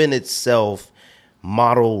 11 itself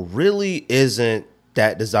model really isn't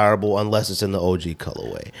that desirable unless it's in the OG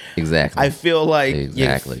colorway. Exactly. I feel like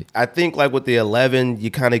I think like with the 11, you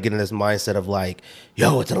kind of get in this mindset of like,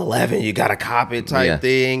 yo, it's an 11, you gotta cop it type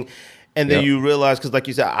thing, and then you realize because like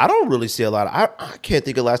you said, I don't really see a lot. I can't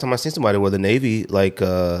think of the last time I seen somebody with a navy like.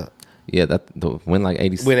 When like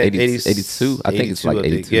 82. I think it's like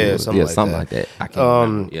 82. Yeah, something like that. I can't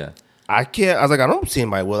remember. Yeah. I can't. I was like, I don't see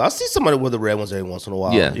anybody with. I see somebody with the red ones every once in a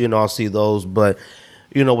while. Yeah. You know, I'll see those, but.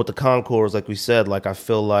 You know, with the Concords, like we said, like I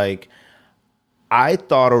feel like I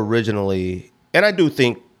thought originally, and I do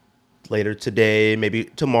think later today, maybe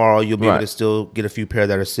tomorrow, you'll be able to still get a few pair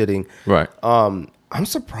that are sitting. Right. I'm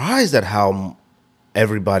surprised at how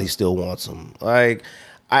everybody still wants them. Like,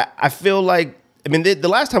 I feel like, I mean, the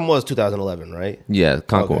last time was 2011, right? Yeah,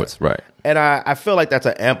 Concords, right. And I feel like that's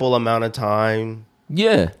an ample amount of time.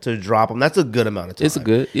 Yeah. To drop them. That's a good amount of time. It's a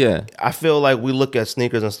good, yeah. I feel like we look at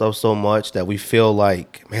sneakers and stuff so much that we feel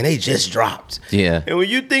like, man, they just dropped. Yeah. And when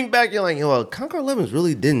you think back, you're like, well, Concord 11s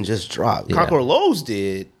really didn't just drop. Yeah. Concord lows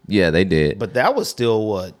did. Yeah, they did. But that was still,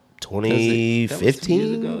 what,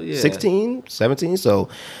 2015? 16? 17? So,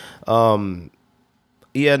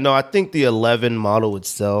 yeah, no, I think the 11 model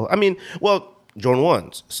itself, I mean, well, Jordan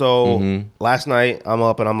 1s. So last night, I'm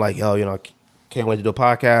up and I'm like, yo, you know, can't wait to do a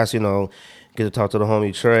podcast, you know, get to talk to the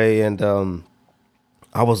homie Trey, and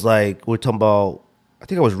I was like, we're talking about, I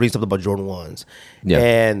think I was reading something about Jordan 1s. Yeah.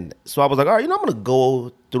 And so I was like, all right, you know, I'm going to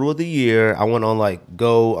go through the year. I went on I went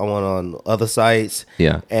on other sites.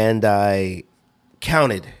 Yeah. And I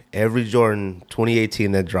counted every Jordan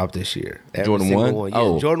 2018 that dropped this year. Jordan 1? Yeah,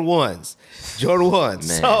 oh. Jordan 1s. Jordan 1s.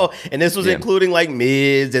 Man. So, and this was including like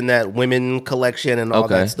mids and that women collection and all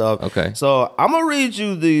that stuff. Okay. So I'm going to read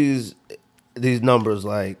you these numbers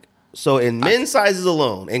like, so in men's sizes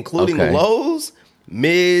alone, including lows,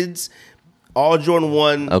 mids, all Jordan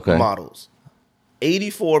 1 models,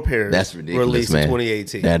 84 pairs That's ridiculous, released in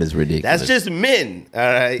 2018. That is ridiculous. That's just men, all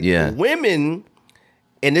right? Yeah. Women,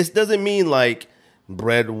 and this doesn't mean like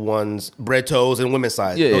bread toes and women's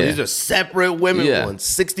size. Yeah, These are separate women ones,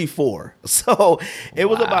 64. So it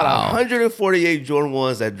was about 148 Jordan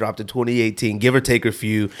 1s that dropped in 2018, give or take a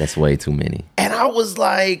few. That's way too many. And I was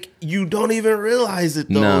like, you don't even realize it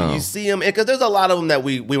though. No. You see them, because there's a lot of them that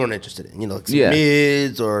we weren't interested in, you know, like some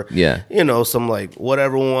mids or, you know, some like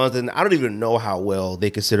whatever ones. And I don't even know how well they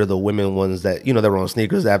consider the women ones that, you know, that were on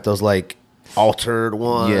sneakers that have those like altered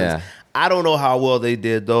ones. Yeah. I don't know how well they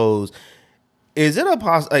did those. Is it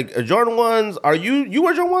like Jordan 1s? Are you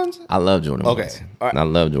wear Jordan 1s? I love Jordan 1s. Okay. Right. I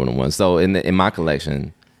love Jordan 1s. So in my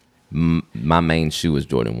collection, my main shoe is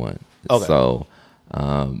Jordan 1. Okay. So,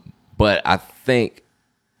 but I think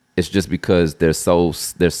it's just because they're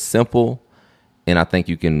simple, and I think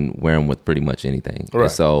you can wear them with pretty much anything. Right.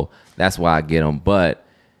 And so that's why I get them. But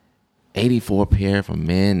 84 pair for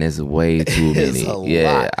men is way too many.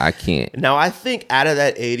 Lot. I can't. Now I think out of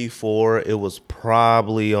that 84, it was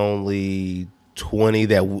probably only 20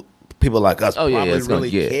 that people like us probably really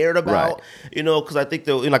cared about. Right. You know, because I think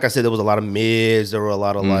like I said, there was a lot of mids. There were a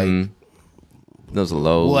lot of like those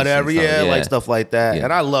lows, whatever, like stuff like that. Yeah.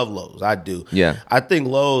 And I love lows. I do. Yeah, I think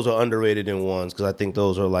lows are underrated in 1s because I think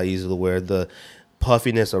those are like easy to wear. The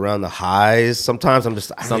puffiness around the highs. Sometimes I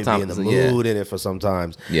don't be in the mood in it for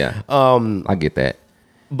sometimes. Yeah, I get that.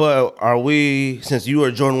 But are we, since you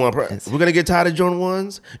are Jordan 1, we're going to get tired of Jordan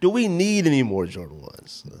 1s? Do we need any more Jordan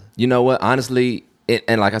 1s? You know what? Honestly,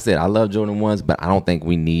 and like I said, I love Jordan 1s, but I don't think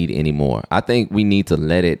we need any more. I think we need to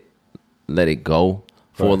let it go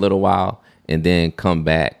for a little while and then come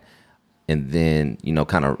back and then, you know,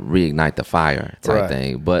 kind of reignite the fire type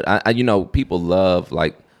thing. But, I you know, people love,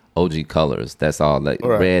 like, OG colors. That's all, like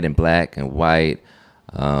red and black and white.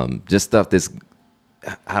 Just stuff that's,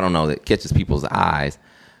 I don't know, that catches people's eyes.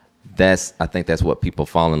 I think that's what people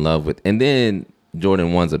fall in love with. And then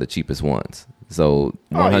Jordan 1s are the cheapest ones. So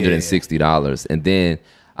 $160. And then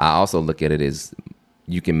I also look at it as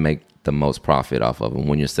you can make the most profit off of them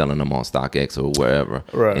when you're selling them on StockX or wherever.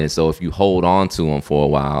 Right. And so if you hold on to them for a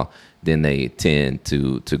while, then they tend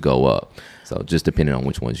to go up. So just depending on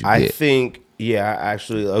which ones you get. I think,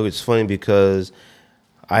 actually, it's funny because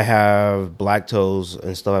I have black toes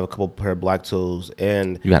and still have a couple pair of black toes.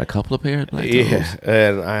 And you got a couple of pairs of black toes? Yeah,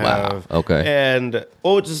 and I have. Okay. And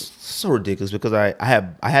it's just so ridiculous because I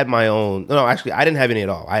had my own. No, actually, I didn't have any at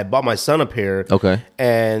all. I had bought my son a pair. Okay.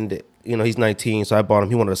 And he's 19, so I bought him.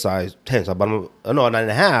 He wanted a size 10, so I bought him a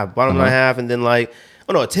 9.5. Bought him a 9.5, and then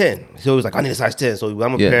a 10. So he was like, I need a size 10. So we got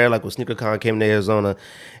him a pair. Like when SneakerCon came to Arizona,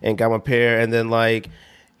 and got my pair. And then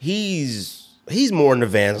he's more in the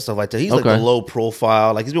Vans and stuff like that. He's like the low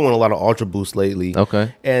profile. Like he's been wearing a lot of Ultra Boost lately.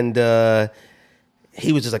 Okay. And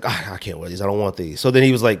he was just like, I can't wear these. I don't want these. So then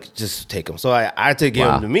he was like, just take them. So I took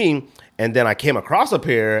him to me. And then I came across a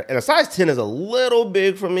pair, and a size 10 is a little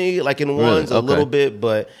big for me. Like in ones, a little bit,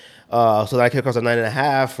 but. So then I came across a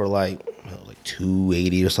 9.5 for like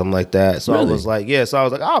 $280 or something like that. So I was like, so I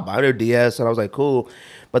was like, I'll buy their DS, and I was like, cool.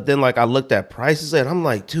 But then I looked at prices, and I'm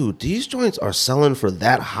like, dude, these joints are selling for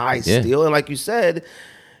that high still. And like you said,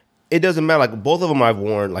 it doesn't matter. Like both of them I've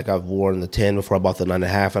worn. Like I've worn the 10 before I bought the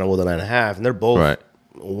 9.5, and I wore the 9.5, and they're both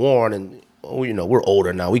worn. And we're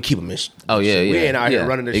older now. We keep them in. We ain't out here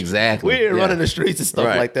running the streets. Exactly. We ain't running the streets and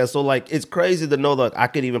stuff like that. So it's crazy to know that I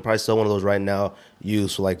could even probably sell one of those right now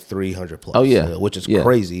used for $300 plus. Oh yeah, which is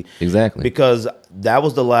crazy. Exactly. Because that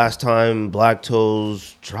was the last time Black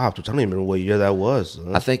Toes dropped, which I don't even remember what year that was.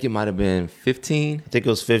 I think it might have been 15. I think it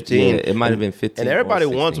was 15. Yeah, it might have been 15. And everybody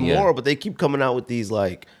wants more, but they keep coming out with these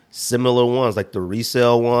similar ones, like the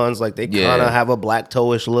resale ones. Like they kind of have a black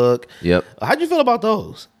toe-ish look. Yep. How'd you feel about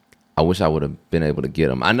those? I wish I would have been able to get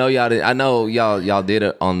them. I know y'all did. I know y'all did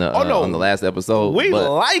it on the on the last episode. We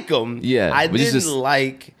like them. Yeah, I didn't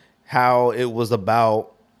like how it was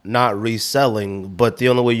about not reselling, but the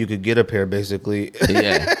only way you could get a pair, basically.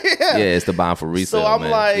 It's to buy them for resale. So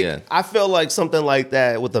I'm I feel like something like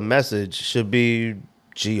that with a message should be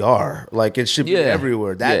GR. Like it should be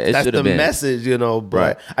everywhere. That's the message, But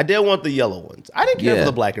right. I did want the yellow ones. I didn't care for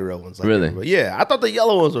the black and red ones. Really? Yeah, I thought the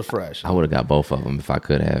yellow ones were fresh. I would have got both of them if I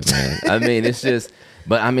could have, man. I mean, it's just,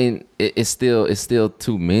 but I mean, it's still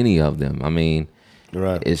too many of them. I mean,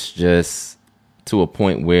 it's just to a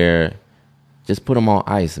point where just put them on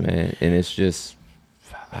ice, man, and it's just.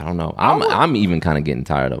 I don't know. I'm even kind of getting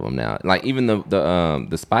tired of them now. Like even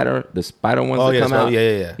the spider ones that come out.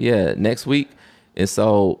 Yeah, next week. And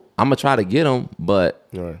so I'm gonna try to get them, but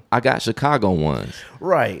I got Chicago ones.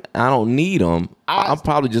 Right. I don't need them. I'm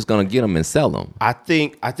probably just gonna get them and sell them. I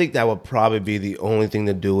think that would probably be the only thing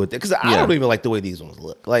to do with it because I don't even like the way these ones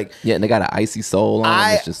look. And they got an icy sole on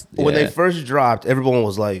them. It's just when they first dropped, everyone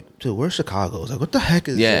was like, "Dude, where's Chicago?" I was like, "What the heck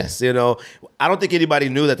is this?" I don't think anybody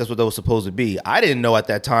knew that that's what that was supposed to be. I didn't know at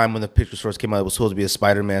that time when the pictures first came out it was supposed to be a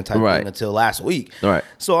Spider-Man type thing until last week. Right.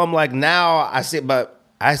 So I'm like, now I see, but.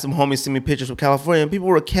 I had some homies send me pictures from California, and people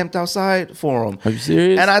were camped outside for them. Are you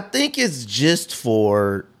serious? And I think it's just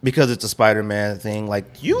because it's a Spider-Man thing.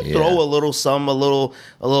 Like you throw a little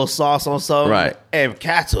sauce on something, and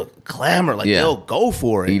cats will clamor. They'll go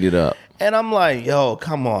for it, eat it up. And I'm like, yo,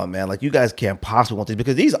 come on, man! Like you guys can't possibly want these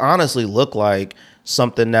because these honestly look like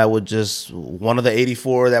something that would just one of the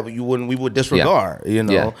 84 that we would disregard.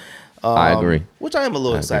 Yeah. I agree. Which I am a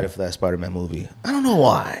little excited for that Spider-Man movie. I don't know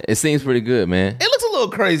why. It seems pretty good, man. It looks a little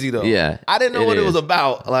crazy though. Yeah. I didn't know what it was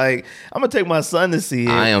about. I'm gonna take my son to see it.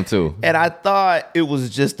 I am too. And I thought it was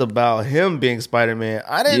just about him being Spider-Man.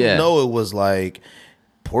 I didn't know it was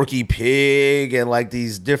Porky Pig and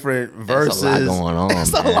these different verses. There's a lot going on.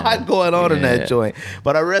 There's a lot going on in that joint.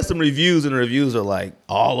 But I read some reviews, and the reviews are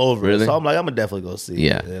all over it. So I'm I'm gonna definitely go see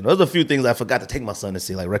it. And there's a few things I forgot to take my son to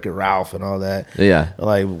see, like Wreck-It Ralph and all that. Yeah.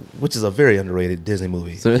 Which is a very underrated Disney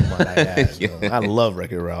movie. I love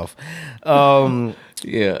Wreck-It Ralph. But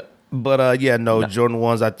Jordan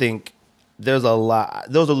 1s, I think there's a lot.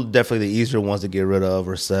 Those are definitely the easier ones to get rid of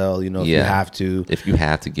or sell, if you have to. If you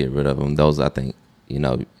have to get rid of them, those I think,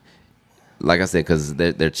 like I said, because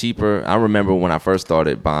they're cheaper. I remember when I first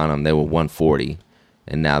started buying them, they were $140,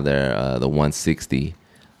 and now they're the $160.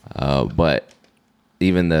 But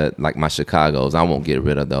even my Chicagos, I won't get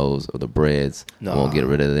rid of those, or the breads. I won't get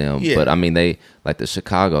rid of them. Yeah. But I mean, they the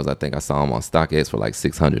Chicagos. I think I saw them on StockX for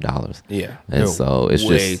 $600. Yeah, and so it's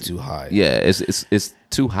way just too high. Yeah, it's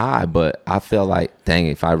too high. But I feel like, dang,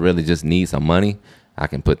 if I really just need some money, I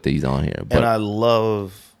can put these on here. But, and I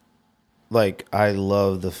love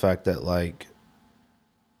the fact that like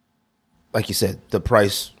you said, the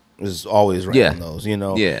price is always right on those, you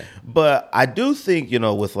know. Yeah. But I do think, you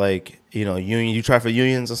know, with like, you know, union, you try for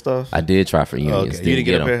unions and stuff. I did try for unions. Okay. You didn't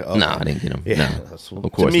get a pair? Okay. No, I didn't get them. Yeah. No,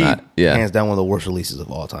 of course not. Yeah, hands down one of the worst releases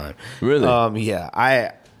of all time. Really?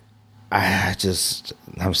 Yeah.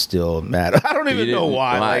 I'm still mad. I don't even know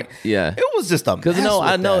why. Like, it was just a mess.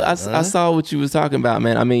 Because I saw what you was talking about,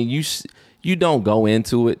 man. I mean, you don't go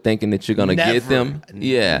into it thinking that you're gonna get them.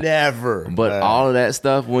 Yeah, never. But all of that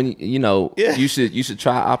stuff, when you should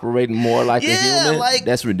try operating more like a human. Like,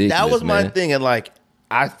 that's ridiculous. That was my thing, and like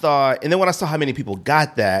I thought, and then when I saw how many people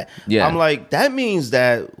got that, I'm like, that means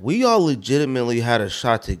that we all legitimately had a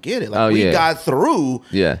shot to get it. Like we got through,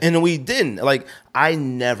 and we didn't. Like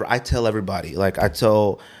I tell everybody, like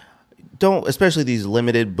don't, especially these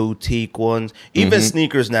limited boutique ones, even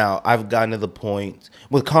sneakers now, I've gotten to the point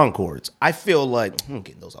with Concords. I feel like, I'm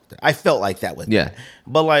getting those out there. I felt like that with that.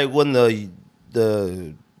 But like when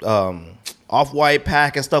the Off-White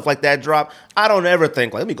pack and stuff like that drop, I don't ever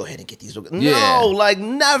think, like, let me go ahead and get these. No, like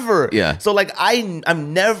never. Yeah. So like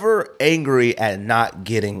I'm never angry at not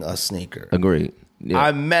getting a sneaker. Agreed. Yeah.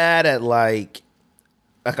 I'm mad at like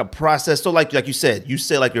a process. So like you said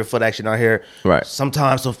like your foot action out here. Right.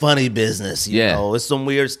 Sometimes some funny business. You know, it's some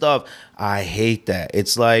weird stuff. I hate that.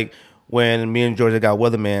 It's like when me and Georgia got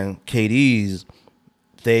Weatherman KDs,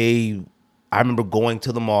 I remember going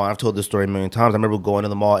to the mall. I've told this story a million times. I remember going to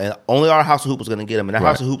the mall, and only our House of Hoop was going to get them. And our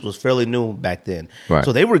House of Hoops was fairly new back then. Right.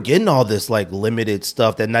 So they were getting all this like limited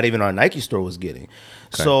stuff that not even our Nike store was getting.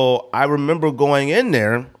 Okay. So I remember going in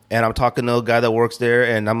there, and I'm talking to a guy that works there,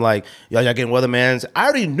 and I'm like, y'all getting Weathermans? I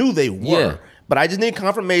already knew they were. But I just need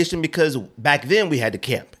confirmation because back then we had to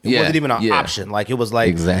camp. It wasn't even an option. Like it was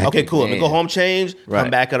like, okay, cool. Let me go home, change, come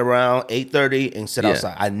back at around 8:30 and sit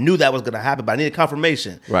outside. I knew that was going to happen, but I needed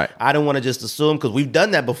confirmation. Right. I didn't want to just assume because we've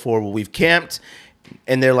done that before where we've camped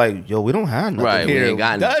and they're like, yo, we don't have nothing here. We ain't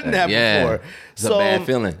got done that before. It's a bad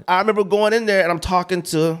feeling. I remember going in there and I'm talking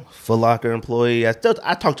to Foot Locker employee. I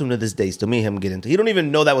talk to him to this day. Still, me and him get into. He don't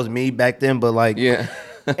even know that was me back then, but like,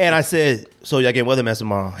 and I said, so y'all getting Weatherman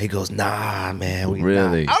tomorrow? He goes, nah, man. We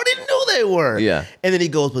really? Not. I already knew they were. Yeah. And then he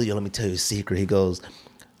goes, but yo, let me tell you a secret. He goes,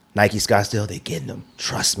 Nike Scottsdale, they getting them.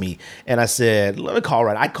 Trust me. And I said, let me call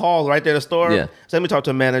right. I called right there at the store. Yeah. So let me talk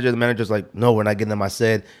to a manager. The manager's like, no, we're not getting them. I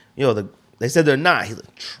said, they said they're not. He's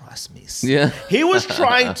like, trust me. Yeah. He was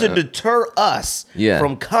trying to deter us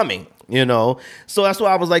from coming, So that's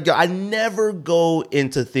why I was like, yo, I never go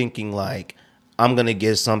into thinking like, I'm going to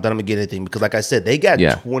get something, I'm going to get anything. Because like I said, they got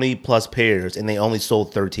 20 plus pairs and they only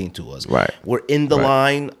sold 13 to us. Right. We're in the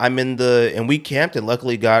line. And we camped and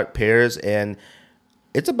luckily got pairs. And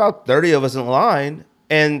it's about 30 of us in line.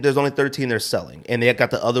 And there's only 13 they're selling. And they got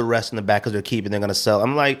the other rest in the back because they're keeping, they're going to sell.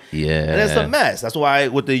 I'm like, and it's a mess. That's why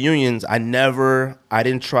with the unions, I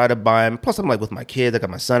didn't try to buy them. Plus I'm like with my kids, I got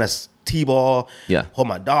my son at T-ball. Yeah. Hold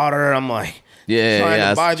my daughter. I'm like, trying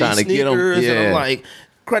to buy these sneakers. And I'm like,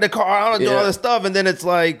 credit card, I don't do all this stuff, and then it's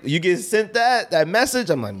like you get sent that message.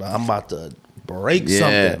 I'm like, I'm about to break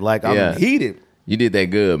something. Like I'm heated. You did that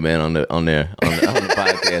good, man, on the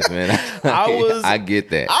podcast, man. I get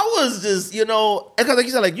that. I was just, because like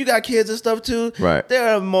you said, like you got kids and stuff too. Right.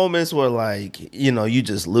 There are moments where like, you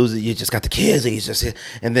just lose it. You just got the kids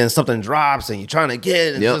and then something drops and you're trying to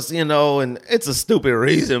get it and and it's a stupid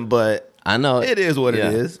reason, but I know it is what it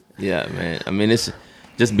is. Yeah, man. I mean, it's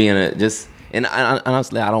just being and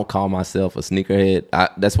honestly, I don't call myself a sneakerhead.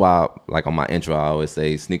 That's why, like on my intro, I always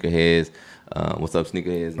say sneakerheads. What's up,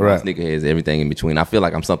 sneakerheads? Right. Sneakerheads, everything in between. I feel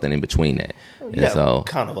like I'm something in between that. Yeah, so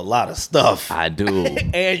kind of a lot of stuff. I do.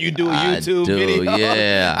 And you do a YouTube video.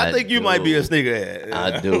 Yeah, I think you might be a sneakerhead.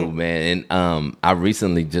 I do, man. And I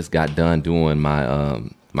recently just got done doing my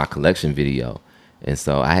my collection video. And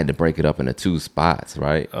so I had to break it up into 2 spots,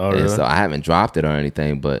 right? Oh, really? And so I haven't dropped it or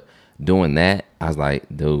anything, but doing that, I was like,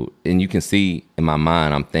 dude, and you can see in my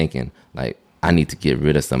mind, I'm thinking like, I need to get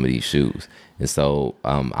rid of some of these shoes. And so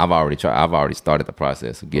I've already started the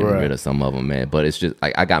process of getting rid of some of them, man. But it's just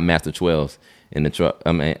like I got Master 12s in the truck,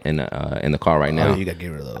 in the car right now. Oh, you got to get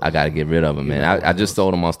rid of those. I got to get rid of them, man. I just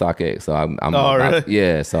sold them on StockX, so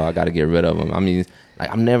really? So I got to get rid of them. I mean,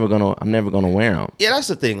 like I'm never gonna wear them. Yeah, that's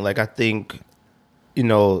the thing. Like I think,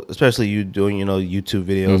 especially you doing YouTube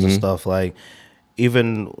videos and stuff like.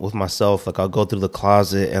 Even with myself, like I'll go through the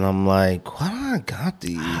closet and I'm like, why do I got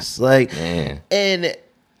these? Like, man. And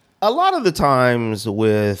a lot of the times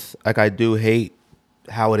with, like, I do hate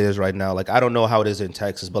how it is right now. Like, I don't know how it is in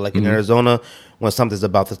Texas, but like in Arizona, when something's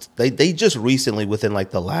about to, they just recently, within like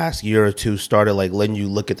the last year or two, started like letting you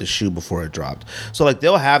look at the shoe before it dropped. So like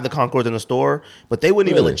they'll have the Concords in the store, but they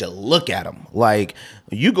wouldn't even let you look at them. Like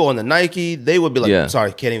you go on the Nike, they would be like,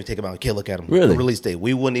 sorry, can't even take them out, can't look at them. Really? The release date,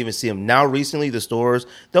 we wouldn't even see them. Now recently the stores,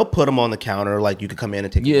 they'll put them on the counter, like you could come in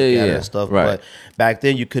and take a look at it and stuff. Right. But back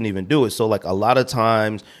then you couldn't even do it. So like a lot of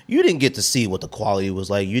times you didn't get to see what the quality was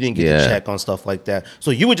like. You didn't get to check on stuff like that. So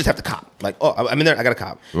you would just have to cop. Like, oh, I mean, I got a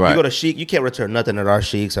cop. Right. You go to Chic, you can't return nothing at our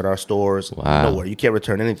Chics, at our stores. Wow. Nowhere. You can't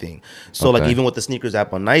return anything. So like even with the sneakers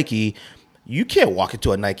app on Nike, you can't walk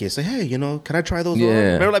into a Nike and say, hey, can I try those on?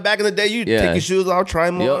 Remember like back in the day, you take your shoes off, try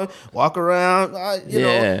them on, walk around, you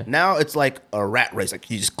know. Now it's like a rat race. Like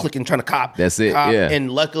you just clicking, trying to cop. That's it,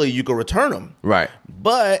 And luckily you can return them. Right.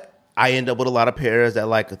 But I end up with a lot of pairs that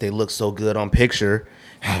like, they look so good on picture.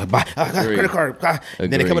 I got credit card. Then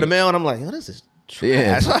they come in the mail and I'm like, what is this? Trash.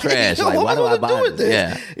 Yeah, it's trash. Like, why do I buy this?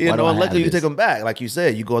 Yeah. You know, and luckily you take them back. Like you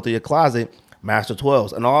said, you go through your closet, Master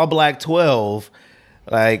 12s, an all black 12,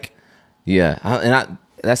 like... Yeah,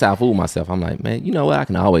 that's how I fool myself. I'm like, man, you know what? I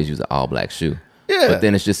can always use an all black shoe. Yeah. But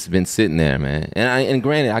then it's just been sitting there, man. And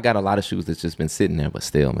granted, I got a lot of shoes that's just been sitting there, but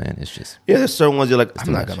still, man, it's just... Yeah, there's certain ones you're like,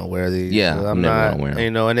 I'm not going to wear these. Yeah, I'm never going to wear them.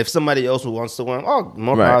 You know, and if somebody else who wants to wear them,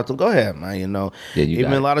 more power to them, go ahead, man, you know. Yeah,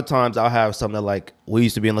 even a lot of times I'll have something that like, we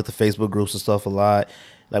used to be in like the Facebook groups and stuff a lot,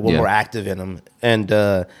 like when we're active in them. And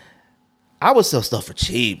I would sell stuff for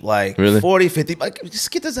cheap, like 40, 50, like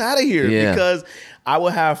just get this out of here. Because I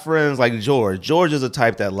would have friends like George. George is a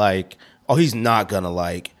type that like, he's not gonna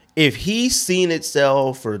like, if he's seen it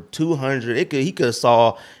sell for 200, he could have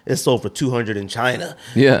saw it sold for 200 in China.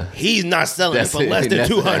 Yeah, he's not selling it for less than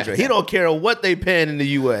 200. He don't care what they paying in the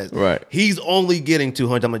U.S. Right, he's only getting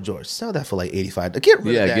 200. I'm like, George, sell that for like 85. Get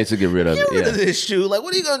rid of that. Get rid of it. Get rid of this shoe. Like,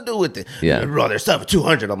 what are you gonna do with it? Yeah, bro, they're selling for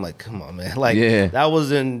 200. I'm like, come on, man. Like, that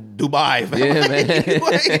was in Dubai. Yeah,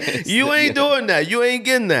 man. you ain't doing that. You ain't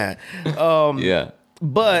getting that.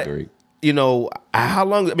 But you know, how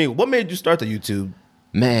long? I mean, what made you start the YouTube?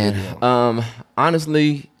 Man,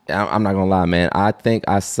 honestly, I'm not gonna lie, man. I think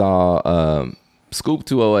I saw Scoop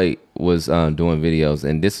 208 was doing videos,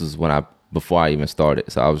 and this was before I even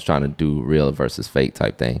started. So I was trying to do real versus fake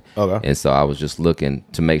type thing. Okay. And so I was just looking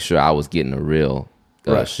to make sure I was getting the real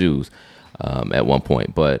shoes at one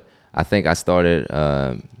point. But I think I started.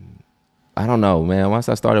 I don't know, man. Once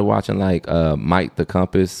I started watching like Mike the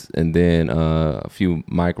Compass, and then a few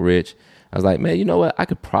Mike Rich, I was like, man, you know what? I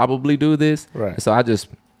could probably do this. Right. So I just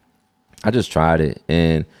tried it,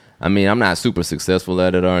 and I mean, I'm not super successful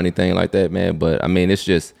at it or anything like that, man. But I mean, it's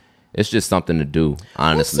just something to do.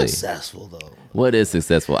 Honestly, what's successful though? What is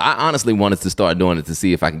successful? I honestly wanted to start doing it to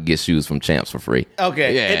see if I could get shoes from Champs for free.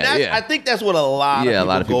 Okay. Yeah. And I think that's what a lot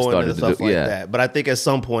of people started to do. Like that. But I think at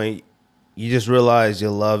some point, you just realize you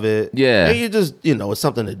love it. Yeah. And you just, it's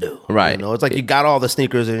something to do. Right. It's like you got all the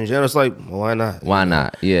sneakers in general. It's like, well, why not? Why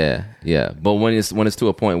not? Yeah. Yeah. But when it's to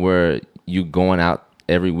a point where you going out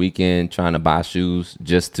every weekend trying to buy shoes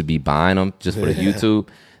just to be buying them just for the YouTube,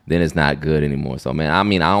 then it's not good anymore. So, man, I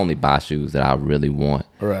mean, I only buy shoes that I really want.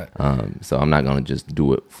 Right. So I'm not going to just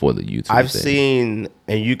do it for the YouTube. I've seen,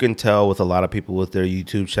 and you can tell with a lot of people with their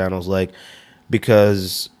YouTube channels, like,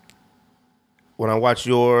 because... when I watch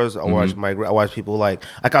yours, I watch Mike. I watch people like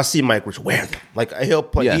I see Mike Rich wear them. Like he'll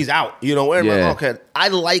play, he's out. Wearing them. Okay, I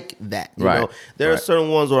like that. You know, there are certain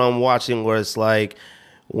ones where I'm watching where it's like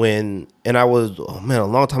and I was a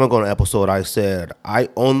long time ago in an episode I said I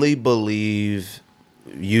only believe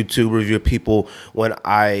YouTube review people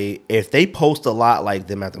if they post a lot like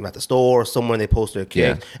them at the store or somewhere and they post their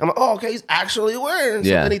kicks. I'm like, oh, okay, he's actually wearing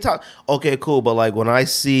something. He talk. Okay, cool. But like when I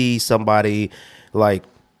see somebody like.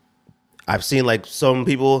 I've seen like some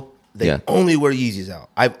people, they only wear Yeezys out.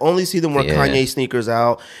 I've only seen them wear Kanye sneakers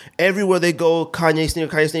out. Everywhere they go, Kanye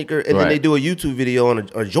sneaker. And then they do a YouTube video on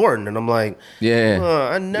a Jordan. And I'm like,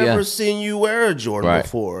 I never seen you wear a Jordan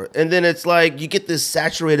before. And then it's like you get this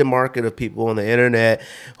saturated market of people on the internet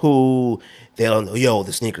who they don't know,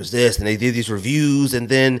 the sneaker's this. And they did these reviews. And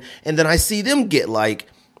then I see them get like,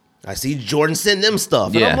 I see Jordan send them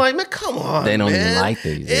stuff. And I'm like, man, come on, they don't even like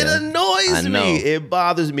these. It annoys me. It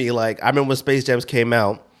bothers me. Like, I remember when Space Jams came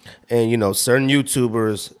out, and, certain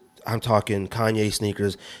YouTubers, I'm talking Kanye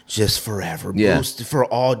sneakers, just forever. Boost for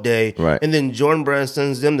all day. Right. And then Jordan Brand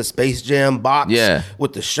sends them the Space Jam box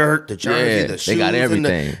with the shirt, the jersey, the shoes. They got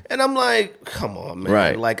everything. And I'm like, come on, man.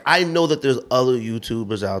 Right. Like, I know that there's other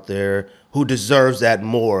YouTubers out there who deserves that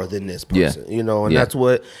more than this person, and that's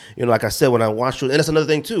what, like I said, when I watch it, and that's another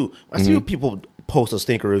thing too. I see people post a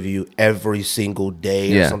sneaker review every single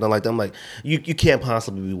day or something like that. I'm like, you can't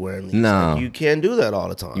possibly be wearing these. No. Like, you can't do that all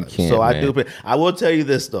the time. You can't, so I man. do. I will tell you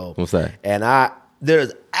this though. What's that? And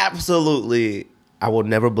there's absolutely. I will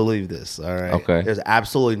never believe this, all right? Okay. There's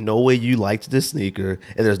absolutely no way you liked this sneaker,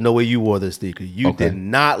 and there's no way you wore this sneaker. You did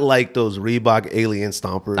not like those Reebok Alien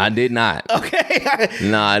Stompers. I did not. Okay.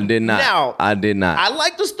 No, I did not. Now, I did not. I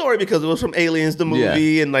like the story because it was from Aliens, the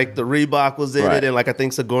movie, and like the Reebok was in it, and like I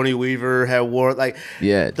think Sigourney Weaver had wore like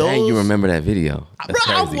dang, you remember that video? Bro,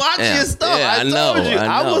 I watched your stuff. I told you.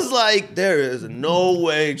 I was like, there is no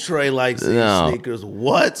way Trey likes these sneakers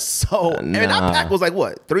whatsoever. And that pack was like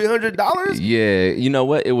what, $300? Yeah, you know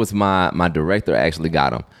what? It was my director actually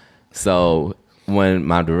got them. So when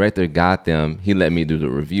my director got them, he let me do the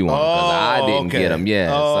review on them because I didn't get them.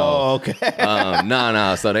 Yeah. Okay.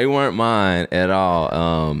 No. So they weren't mine at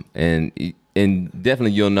all. And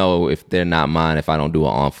definitely you'll know if they're not mine if I don't do it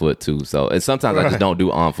on foot too. So and sometimes I just don't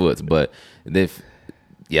do on foots, but those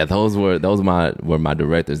were my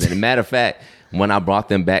directors. And a matter of fact, when I brought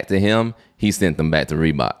them back to him, he sent them back to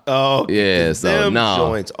Reebok. Oh, yeah. So them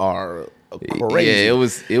joints are crazy. Yeah,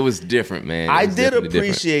 it was different, man. I did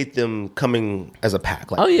appreciate them coming as a pack,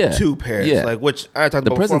 like 2 pairs, like which I talked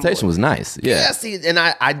about. The presentation was nice. Yeah, see, and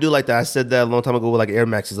I do like that. I said that a long time ago with like Air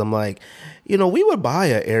Maxes. I'm like, we would buy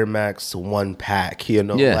an Air Max 1 pack,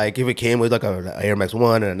 like if it came with like an Air Max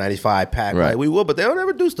 1 and a 95 pack, right? Like we would, but they don't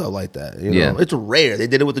ever do stuff like that. It's rare. They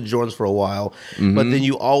did it with the Jordans for a while, but then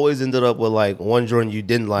you always ended up with like one Jordan you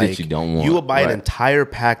didn't like. That you don't want. You would buy an entire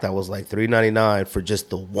pack that was like $3.99 for just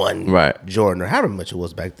the one Jordan, or however much it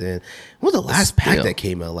was back then. What was the last pack that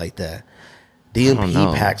came out like that?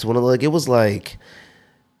 DMP packs. It was like.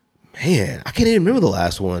 Man, I can't even remember the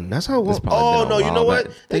last one. That's how it was. Oh, no, you know what?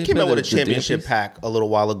 They came out with a championship pack a little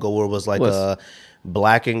while ago where it was like a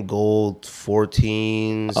black and gold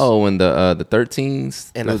 14s. Oh, and the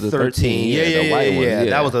 13s? And the 13. Yeah. The white ones. Yeah.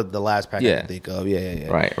 That was the last pack I can think of. Yeah.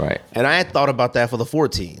 Right. And I had thought about that for the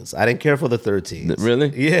 14s. I didn't care for the 13s. Really?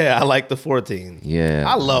 Yeah, I like the 14s. Yeah.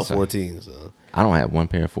 I love 14s, though. I don't have one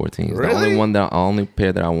pair of 14s. Really? The only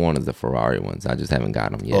pair that I want is the Ferrari ones. I just haven't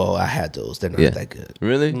got them yet. Oh, I had those. They're not that good.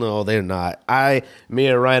 Really? No, they're not. Me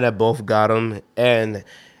and Ryan have both got them, and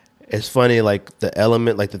it's funny, like the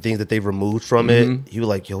element, like the things that they removed from it. He was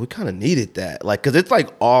like, "Yo, we kind of needed that," like because it's like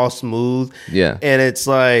all smooth. Yeah, and it's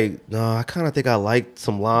like, no, I kind of think I liked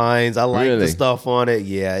some lines. I like the stuff on it.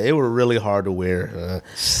 Yeah, it were really hard to wear.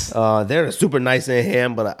 They're super nice in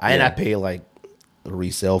hand, but I paid like a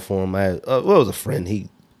resale for them. It was a friend. He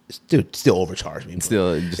still overcharged me.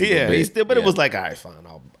 But it was like, all right, fine,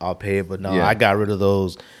 I'll pay it. But no, I got rid of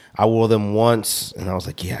those. I wore them once, and I was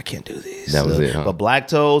like, I can't do these. That was it, huh? But Black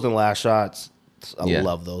Toes and Last Shots, I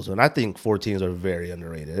love those. And I think 14s are very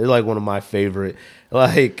underrated. They're like one of my favorite.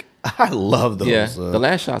 Like, I love those. Yeah, the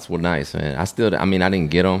Last Shots were nice, man. I didn't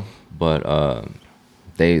get them, but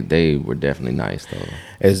they were definitely nice, though.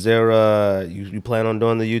 Is there, you plan on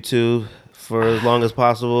doing the YouTube for as long as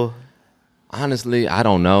possible? Honestly, I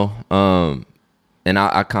don't know. And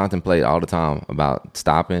I contemplate all the time about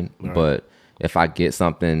stopping, but if I get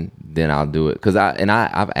something, then I'll do it.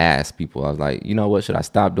 I've asked people. I was like, you know what? Should I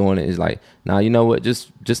stop doing it? It's like, nah, you know what?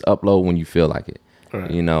 Just upload when you feel like it.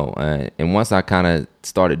 Right. And once I kind of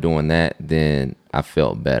started doing that, then I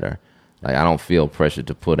felt better. Like I don't feel pressure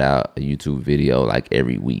to put out a YouTube video like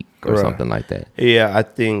every week or something like that. Yeah, I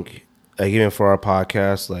think. Like even for our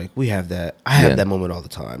podcast, like we have that. I have that moment all the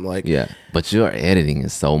time. Like but your editing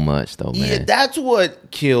is so much though, man. Yeah, that's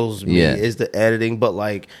what kills me is the editing. But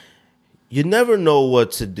like, you never know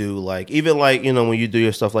what to do. Like even like when you do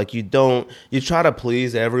your stuff, like you try to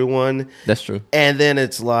please everyone. That's true. And then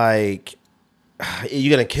it's like you're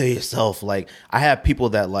gonna kill yourself. Like I have people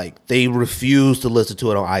that like they refuse to listen to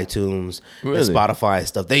it on iTunes and Spotify and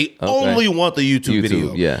stuff. They only want the YouTube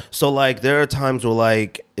video. Yeah. So like there are times where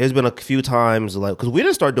like there's been a few times like because we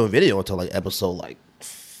didn't start doing video until like episode like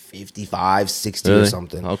 55, 60 or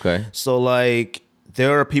something. Okay. So like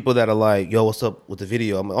there are people that are like, yo, what's up with the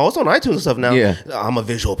video? I'm like, oh, it's on iTunes and stuff now. Yeah. I'm a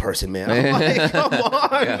visual person, man. I'm like, come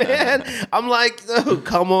on, man. I'm like, oh,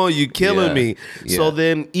 come on, you killing me. Yeah. So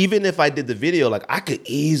then even if I did the video, like I could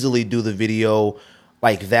easily do the video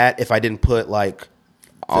like that if I didn't put like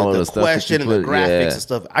all the question and the graphics and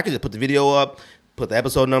stuff. I could just put the video up, put the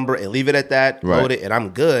episode number and leave it at that, load it, and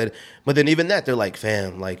I'm good. But then even that, they're like,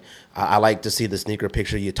 fam, like, I like to see the sneaker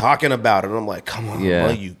picture you're talking about. And I'm like, come on, bro,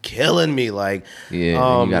 you killing me. Like, you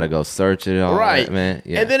got to go search it all, right, man.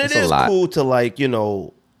 Yeah, and then it is cool to like,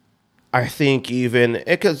 I think even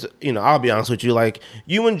because I'll be honest with you, like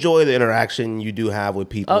you enjoy the interaction you do have with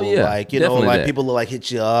people. Oh yeah, like like people will like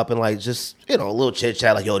hit you up and like just a little chit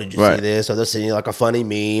chat, like yo, did you see this? Or they'll send you like a funny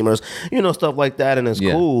meme or stuff like that, and it's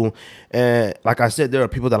cool. And like I said, there are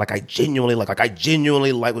people that like I genuinely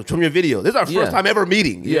like from your video. This is our first time ever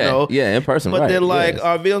meeting. You know, in person. But then like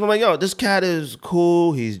our videos, I'm like, yo, this cat is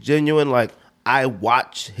cool. He's genuine. Like. I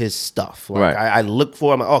watch his stuff. Like I look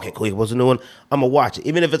for him. I'm like, okay, cool. What's the new one? I'm gonna watch it.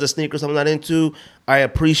 Even if it's a sneaker I'm not into, I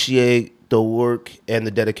appreciate the work and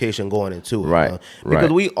the dedication going into it. Right.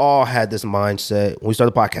 Because we all had this mindset when we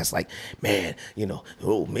started the podcast. Like, man,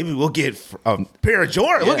 maybe we'll get a pair of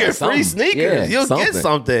Jordan. We'll get free sneakers. You'll get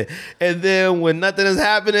something. And then when nothing is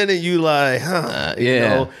happening, and you like,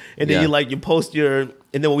 and then you post your.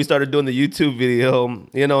 And then when we started doing the YouTube video, and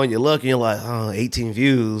you look and you're like, 18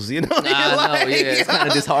 views, It's kind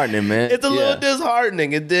of disheartening, man. It's a little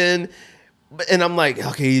disheartening. And I'm like,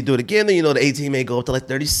 okay, you do it again. Then, the 18 may go up to like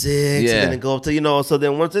 36. And then it go up to, so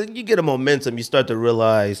then once you get a momentum, you start to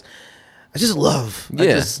realize, I just love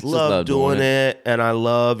doing it. And I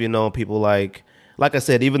love, people like I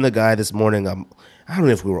said, even the guy this morning, I don't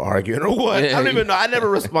know if we were arguing or what. I don't even know. I never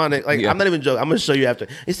responded. Like, I'm not even joking. I'm going to show you after.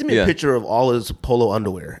 He sent me a picture of all his polo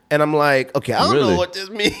underwear. And I'm like, okay, I don't know what this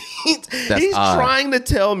means. He's trying to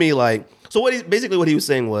tell me, like, so what he was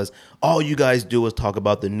saying was, all you guys do is talk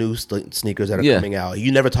about the new sneakers that are coming out.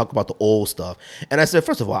 You never talk about the old stuff. And I said,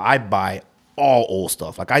 first of all, I buy all old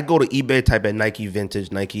stuff. Like I go to eBay, type in Nike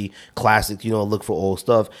vintage, Nike classic, look for old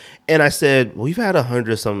stuff. And I said, we've had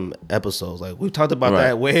 100-some episodes. Like we've talked about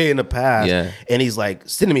that way in the past. Yeah. And he's like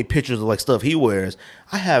sending me pictures of like stuff he wears.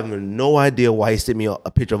 I have no idea why he sent me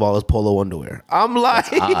a picture of all his polo underwear. I'm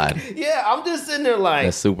like, I'm just sitting there like,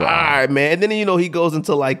 that's super all right, man. And then, he goes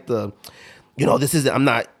into like this isn't, I'm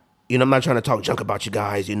not trying to talk junk about you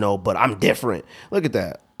guys, but I'm different. Look at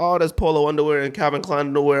that. All this polo underwear and Calvin Klein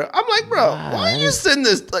underwear. I'm like, bro, why are you sending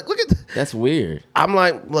this? Like, look at that. That's weird. I'm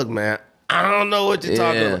like, look, man, I don't know what you're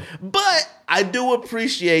talking about. But I do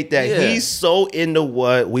appreciate that he's so into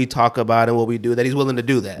what we talk about and what we do that he's willing to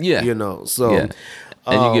do that. Yeah. So. Yeah.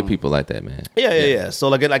 And you get people like that, man. Yeah. So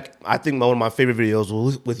like I think one of my favorite videos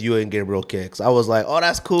was with you and Gabriel Kicks. I was like, oh,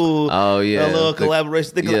 that's cool. Oh yeah, a little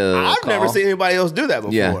collaboration. I've never seen anybody else do that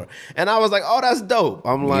before, and I was like, oh, that's dope.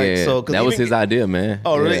 I'm like, so that was his idea, man.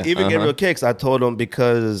 Oh really? Even Gabriel Kicks, I told him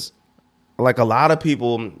because like a lot of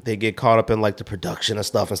people they get caught up in like the production of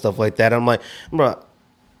stuff and stuff like that. I'm like, bro,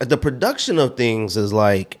 the production of things is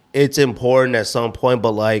like it's important at some point,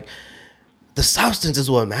 but like. The substance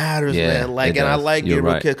is what matters, man. Like, and I like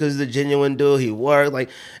Gabriel Kid because he's a genuine dude. He worked, like,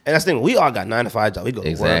 and that's the thing. We all got 9-to-5 jobs. We go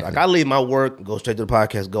to work. Like, I leave my work, go straight to the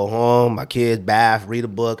podcast, go home, my kids, bath, read a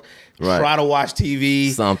book, try to watch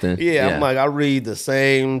TV, something. Yeah, I'm like, I read the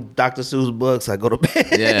same Dr. Seuss books. I go to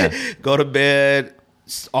bed, go to bed.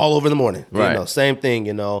 All over the morning, same thing,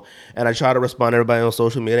 and I try to respond to everybody on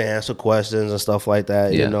social media, answer questions and stuff like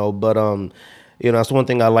that, But that's one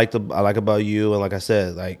thing I like about you, and like I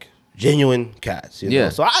said, like. Genuine cats,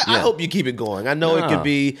 So I hope you keep it going. I know it could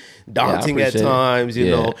be daunting at times,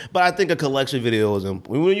 but I think a collection video is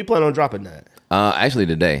important. When you plan on dropping that? Actually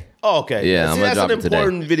today. Oh, okay. Yeah, that's an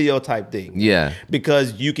important video type thing. Yeah.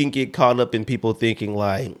 Because you can get caught up in people thinking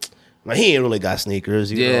like, man, he ain't really got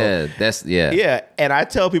sneakers, know? Yeah, and I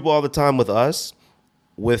tell people all the time with us,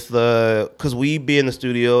 because we be in the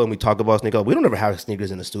studio and we talk about sneakers. We don't ever have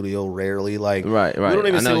sneakers in the studio. Rarely, like right. We don't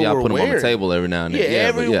even I know see y'all what put we're them wearing. on the table every now and then.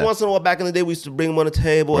 Every once in a while. Back in the day, we used to bring them on the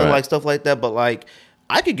table and like stuff like that. But like,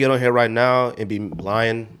 I could get on here right now and be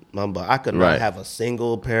lying. But I could not have a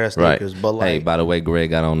single pair of sneakers. But like, hey, by the way, Greg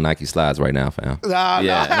got on Nike slides right now, fam. No,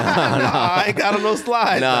 I ain't got on no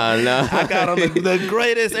slides. No. I got on the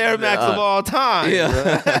greatest Air Max of all time.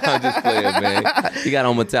 Yeah, I'm just playing, man. He got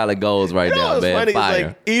on metallic golds right now, man. Funny? Fire.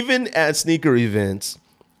 Like, even at sneaker events,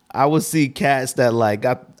 I would see cats that like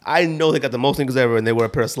I know they got the most sneakers ever, and they wear a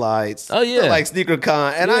pair of slides. Oh yeah, like sneaker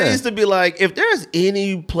con. And I used to be like, if there's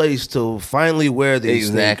any place to finally wear these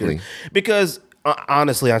sneakers, because.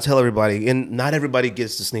 Honestly, I tell everybody, and not everybody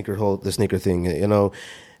gets the sneaker thing.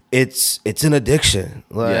 It's an addiction.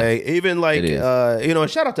 Like even like and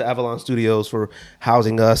shout out to Avalon Studios for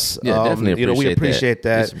housing us. Yeah, definitely appreciate we appreciate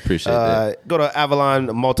that. Appreciate that. Go to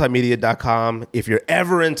avalonmultimedia.com if you're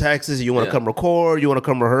ever in Texas. You want to come record. You want to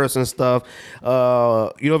come rehearse and stuff.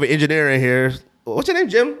 You have an engineer in here. What's your name,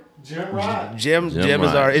 Jim? Jim Rod. Jim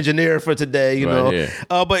is our engineer for today,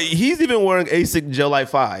 but he's even wearing ASIC Gel Light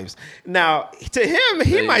 5s. Now, to him,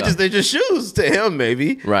 he might just they're just shoes to him,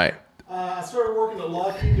 maybe. Right. I started working at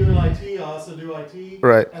Lockheed doing IT. I also do IT.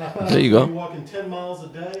 Right. And I found there you out go. walking 10 miles a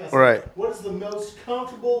day. I said, right. What is the most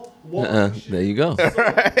comfortable walking shoe? There you go.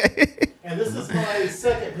 Right. And this is my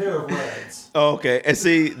second pair of Reds. Okay, and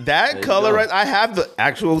see that color, right? I have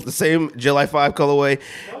the same July 5 colorway,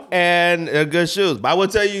 and they're good shoes. But I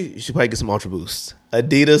would tell you should probably get some Ultra Boost.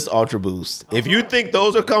 Adidas Ultra Boost. If you think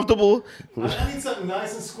those are comfortable, I need something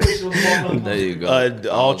nice and squishy. There you go.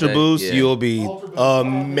 Ultra Boost, yeah. you'll be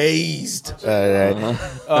amazed. But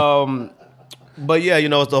yeah,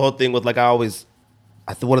 it's the whole thing with I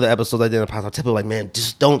think one of the episodes I did in the past, I tell people man,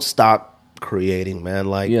 just don't stop creating, man.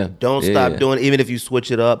 Don't stop doing it, even if you switch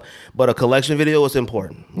it up. But a collection video is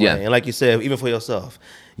important. Right? Yeah. And like you said, even for yourself.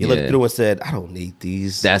 You looked through and said, I don't need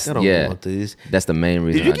these. I don't want these. That's the main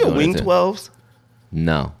reason. Did you get Wing 12s?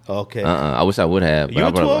 No. Okay. I wish I would have. You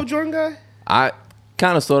a 12 Jordan guy? I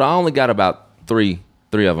kind of sort of. I only got about three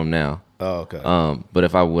of them now. Oh, okay. But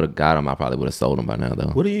if I would have got them, I probably would have sold them by now,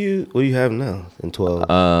 though. What do you have now in 12?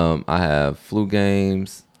 I have Flu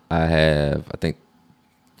Games. I have, I think,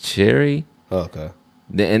 Cherry. Oh, okay.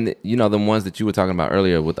 And the ones that you were talking about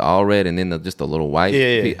earlier with the all red and then just the little white.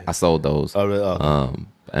 Yeah. I sold those. Oh, really? Oh.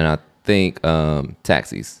 And I think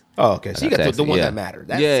Taxis. Oh, okay. So you got the ones that matter.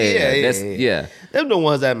 Yeah. Them the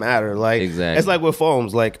ones that matter. Exactly. It's like with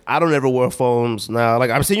foams. I don't ever wear foams now.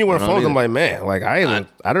 I've seen you wear foams. I'm like, man.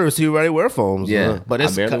 I don't see anybody wear foams. Yeah. But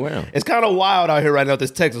I barely wear them. It's kind of wild out here right now with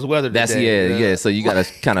this Texas weather. Yeah. So you got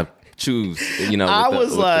to kind of choose. With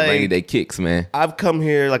the rainy day kicks, man. I've come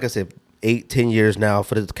here, like I said, 8-10 years now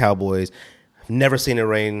for the Cowboys. I've never seen it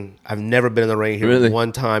rain. I've never been in the rain here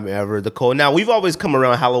one time ever. The cold. Now, we've always come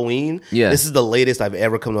around Halloween. Yeah. This is the latest I've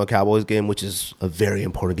ever come to a Cowboys game, which is a very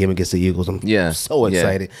important game against the Eagles. I'm so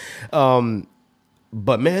excited.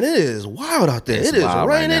 But, man, it is wild out there. It is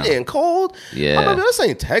raining and cold. Yeah. I'm like, this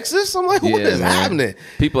ain't Texas. I'm like, what is happening?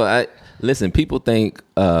 People think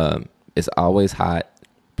it's always hot.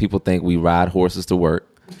 People think we ride horses to work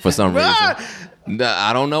for some reason.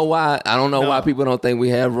 I don't know why. Why people don't think we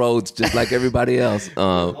have roads just like everybody else. We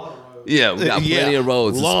got plenty of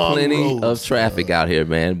roads. There's plenty of traffic out here,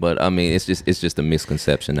 man. But I mean, it's just a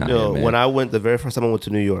misconception out here, man. When I went the very first time I went to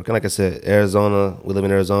New York, and like I said, Arizona. We live in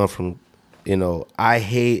Arizona. I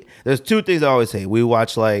hate. There's two things I always hate. We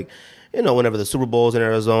watch whenever the Super Bowl's in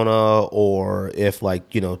Arizona, or if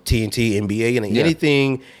TNT, NBA, and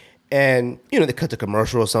anything. And, they cut the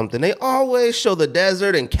commercial or something. They always show the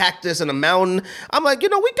desert and cactus and a mountain. I'm like, we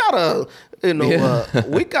got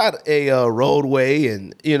we got a roadway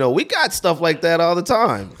and, we got stuff like that all the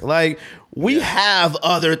time. We have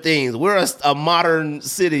other things. We're a modern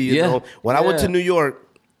city, you know. When I went to New York,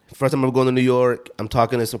 first time I'm going to New York, I'm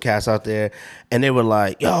talking to some cats out there, and they were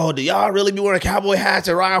like, yo, do y'all really be wearing cowboy hats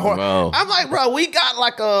and riding horse? I'm like, bro, we got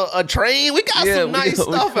a train. We got some nice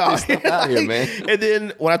stuff out here, man. And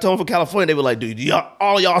then when I told them from California, they were like, dude,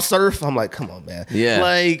 all y'all surf? I'm like, come on, man.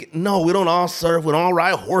 Yeah. No, we don't all surf. We don't all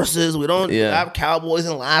ride horses. We don't have cowboys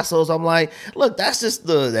and lassos. I'm like, look, that's just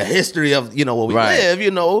the history of, what we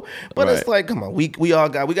live, But it's like, come on, we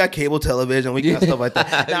got cable television. We got stuff like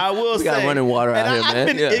that. Now, I will say. We got running water out here, man. I've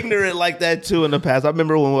been ignorant like that, too, in the past. I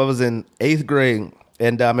remember when I was in 8th grade,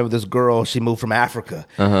 and I remember this girl, she moved from Africa.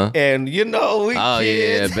 And, we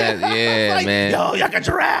kids. Man. Yo, y'all got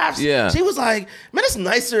giraffes. Yeah. She was like, man, it's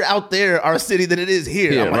nicer out there, our city, than it is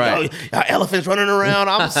here. I'm like, y'all elephants running around.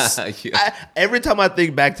 Every time I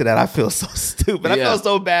think back to that, I feel so stupid. I feel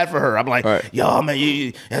so bad for her. I'm like, yo, man,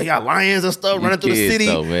 you got lions and stuff running through the city.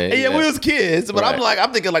 Though, man. And we was kids. But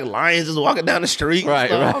I'm thinking lions just walking down the street.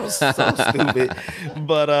 I was so stupid.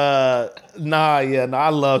 But, I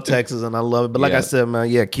love Texas and I love it. But like I said,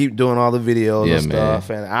 man, keep doing all the videos and stuff.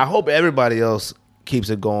 And I hope everybody else keeps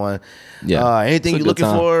it going. Anything you're looking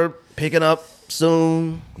for picking up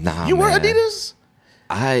soon? Nah, you wear Adidas?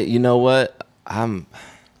 You know what?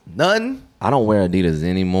 None? I don't wear Adidas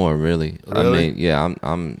anymore, really. I mean,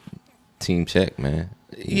 I'm Team Check, man.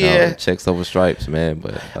 Checks over stripes, man.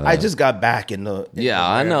 But I just got back in the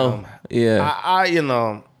I know.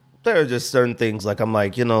 I there are just certain things I'm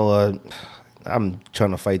like, I'm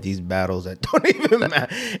trying to fight these battles that don't even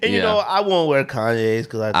matter. And, I won't wear Kanye's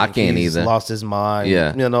because I think he's lost his mind.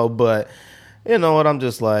 But, you know what, I'm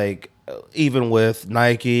just like, even with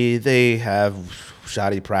Nike, they have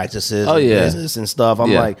shoddy practices and business and stuff.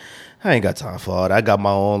 I'm like, I ain't got time for all that. I got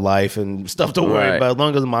my own life and stuff to worry about. As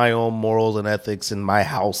long as my own morals and ethics and my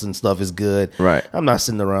house and stuff is good, I'm not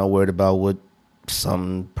sitting around worried about what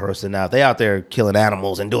some person out there killing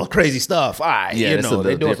animals and doing crazy stuff.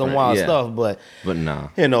 They're doing some wild stuff, but no,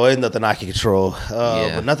 there's nothing I can control.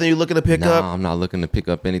 But nothing you looking to pick up? No, I'm not looking to pick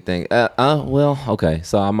up anything. Well, okay,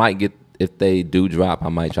 so I might get if they do drop, I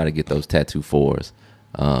might try to get those tattoo 4s.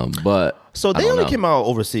 But so they only came out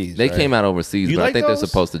overseas. They came out overseas, but I think they're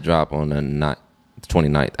supposed to drop on the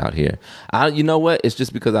 29th out here. You know what? It's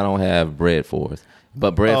just because I don't have bread 4s.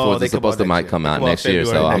 But bread 4s is supposed to might come out next year,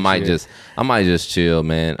 so I might just chill,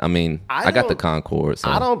 man. I mean, I got the Concord. So.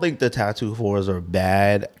 I don't think the tattoo 4s are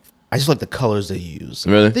bad. I just like the colors they use.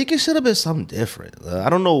 Really? I think it should have been something different. I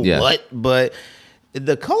don't know what, but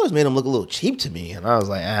the colors made them look a little cheap to me, and I was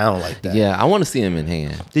like, I don't like that. Yeah, I want to see them in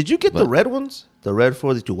hand. Did you get the red ones? The red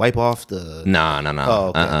 4 that you wipe off the? Nah.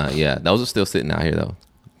 Oh, okay. Yeah, those are still sitting out here though.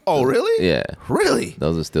 Oh, really? Yeah. Really?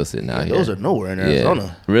 Those are still sitting out here. Those are nowhere in Arizona.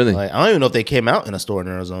 Yeah. Really? Like, I don't even know if they came out in a store in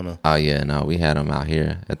Arizona. Oh, yeah. No, we had them out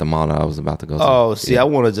here at the mall that I was about to go to. Oh, see, I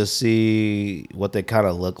wanted to see what they kind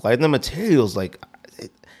of look like. And the materials, like...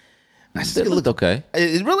 It looked okay.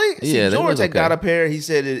 It really? See, yeah, George had got a pair. He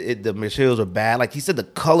said the materials are bad. Like, he said the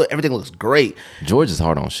color, everything looks great. George is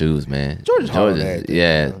hard on shoes, man. George is hard on everything.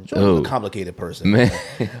 Yeah. George is a complicated person. Man.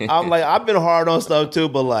 I'm like, I've been hard on stuff too,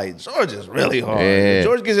 but like, George is really hard. Yeah.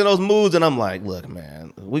 George gets in those moods, and I'm like, look,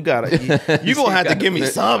 man, we gotta, you're going to have to give me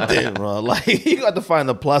something, bro. Like, you got to find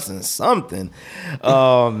the plus in something.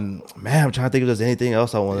 Man, I'm trying to think if there's anything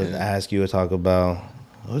else I wanted to ask you or talk about.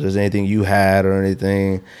 Or if there's anything you had or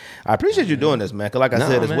anything. I appreciate you doing this, man. Because like I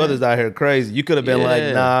said, this weather's out here crazy. You could have been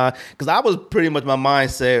like, nah. Because I was pretty much my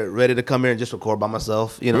mindset ready to come here and just record by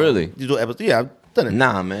myself. You know, really? You do episodes. Yeah, I've done it.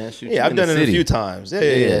 Nah, man. Shoot, I've done it a few times.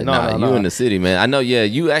 Yeah. No, you in the city, man. I know. Yeah,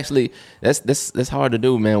 you actually. That's hard to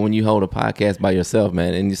do, man. When you hold a podcast by yourself,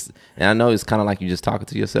 man, and I know it's kind of like you just talking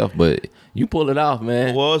to yourself, but you pull it off,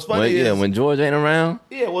 man. Well, it's funny. When George ain't around.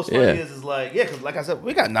 Yeah, what's funny is like, because like I said,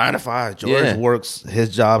 we got 9 to 5. George works his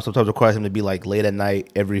job. Sometimes requires him to be like late at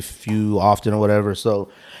night every few often or whatever. So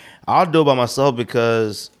I'll do it by myself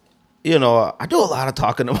because. You know, I do a lot of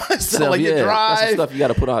talking to myself. Like you drive. That's some stuff you got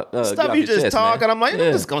to put out. Stuff you just talk, man. And I'm like, I'm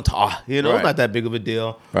just going to talk. You know, right. It's not that big of a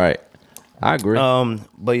deal. Right. I agree.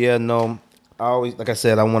 But yeah, no, I always, like I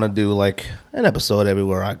said, I want to do like an episode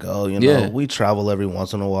everywhere I go. You know, we travel every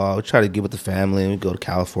once in a while. We try to get with the family. We go to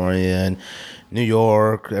California and New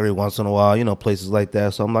York every once in a while, you know, places like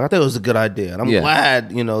that. So I'm like, I think it was a good idea. And I'm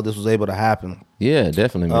glad, you know, this was able to happen. Yeah,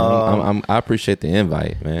 definitely, man. I appreciate the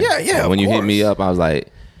invite, man. Yeah. When you hit me up, I was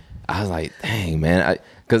like, dang, man.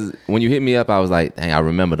 Because when you hit me up, I was like, dang, I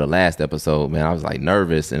remember the last episode, man. I was like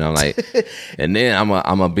nervous, and I'm like, and then I'm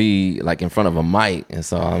gonna be like in front of a mic, and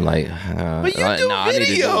so I'm like, but you do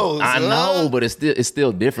videos. I know, but it's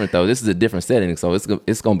still different though. This is a different setting, so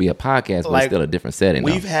it's gonna be a podcast, but it's still a different setting.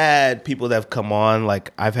 We've had people that have come on,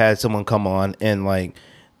 like I've had someone come on, and like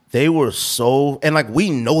they were so, and like we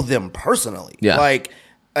know them personally, like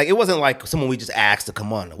it wasn't like someone we just asked to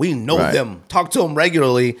come on. We know them, talk to them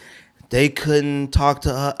regularly. They couldn't talk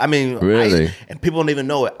to us. I mean, really? And people don't even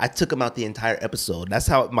know it. I took them out the entire episode. That's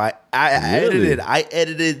how I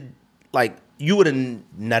edited like you would have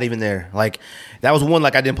not even there. Like that was one,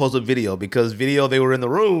 like I didn't post a video because they were in the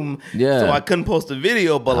room. Yeah. So I couldn't post a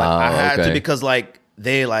video, but like I had to because like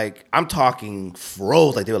they like I'm talking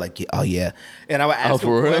froze. Like they were like, oh yeah. And I would ask a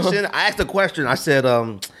question. I asked a question. I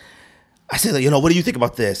said, you know, what do you think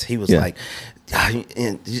about this? He was like,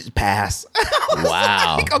 just pass.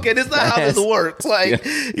 Wow. Like, okay, that's not how this works. Like,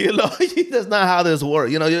 you know, that's not how this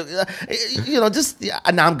works. You know, just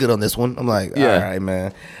nah, I'm good on this one. I'm like, all right,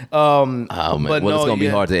 man. Oh man, but it's gonna be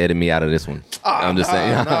hard to edit me out of this one. I'm just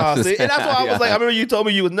saying. See, and that's why I was like, I remember you told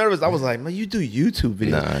me you was nervous. I was like, man, you do YouTube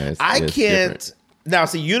videos. I can't. Different. Now,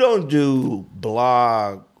 see, you don't do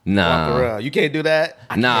blog. Nah, you can't do that.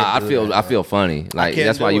 I feel funny. Like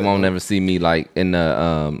that's why you won't never see me like in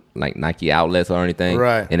the like Nike outlets or anything.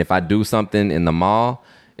 Right. And if I do something in the mall,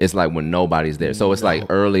 it's like when nobody's there. So it's like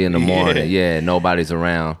early in the morning. Yeah, nobody's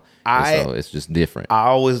around. So it's just different. I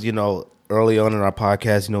always, you know, early on in our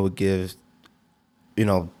podcast, you know, would give, you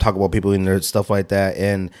know, talk about people in there, stuff like that,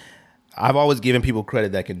 and I've always given people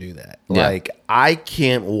credit that can do that. Like I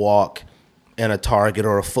can't walk in a Target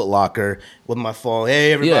or a Foot Locker with my phone.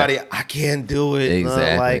 Hey, everybody, I can't do it.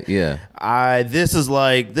 Exactly. This is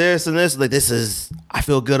like this and this. Like this is. I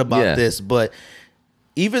feel good about this, but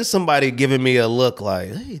even somebody giving me a look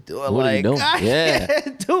like, "Hey, do it." Like I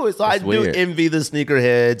can't do it. So that's weird. Envy the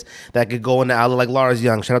sneakerheads that could go in the outlet. Like Lars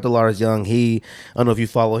Young. Shout out to Lars Young. I don't know if you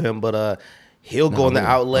follow him, but he'll go in the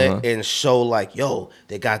outlet and show like, yo,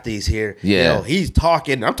 they got these here. Yeah. You know, he's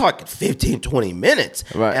talking. I'm talking 15, 20 minutes.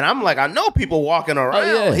 Right. And I'm like, I know people walking around.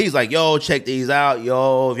 Oh, yeah. He's like, yo, check these out.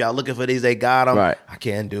 Yo, if y'all looking for these, they got them. Right. I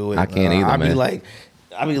can't do it. I can't either, I'd man. be like,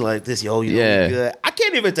 I mean, like this, yo, you know, good. I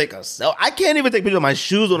can't even take pictures of my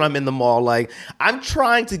shoes when I'm in the mall. Like, I'm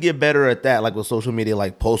trying to get better at that. Like with social media,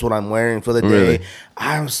 like post what I'm wearing for the day. Really?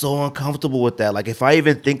 I'm so uncomfortable with that. Like, if I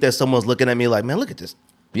even think that someone's looking at me, like, man, look at this.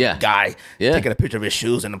 Guy taking a picture of his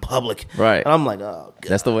shoes in the public. Right. And I'm like, oh, God.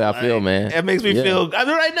 That's the way I feel, man. It makes me feel, I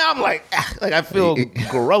mean, right now, I'm like I feel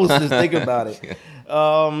gross just thinking about it.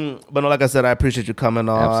 But no, like I said, I appreciate you coming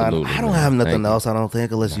on. Absolutely, I don't have nothing else, I don't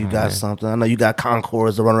think, unless you got something. I know you got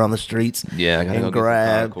Concords to run around the streets. Yeah, I gotta go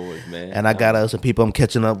grab get some Concords, man. And I got some people I'm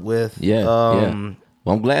catching up with.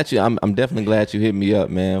 Well, I'm glad I'm definitely glad you hit me up,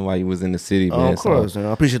 man, while you was in the city, man. Of course, I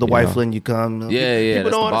appreciate the wife letting you come. Yeah, people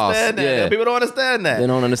don't understand that. Yeah. People don't understand that. They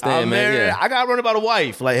don't understand, man. I got run about a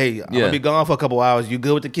wife. Like, hey, I'm gonna be gone for a couple hours. You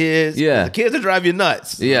good with the kids? Yeah, the kids will drive you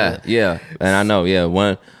nuts. Yeah. And I know,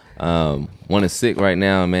 one is sick right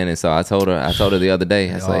now, man. And so I told her the other day,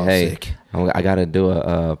 I was like, hey, I gotta do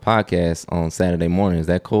a podcast on Saturday morning. Is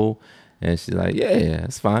that cool? And she's like, yeah,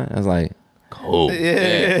 it's fine. I was like, cool.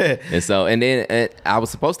 Yeah. And so, and then I was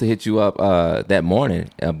supposed to hit you up that morning,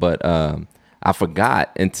 but I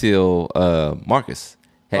forgot until Marcus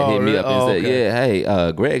had hit me up and said,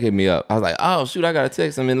 hey, Greg hit me up. I was like, oh, shoot, I got to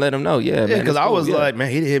text him and let him know. Yeah, man. Because I was like,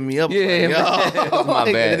 man, he didn't hit me up. Yeah, like,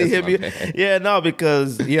 my bad. Did he hit me? Yeah, no,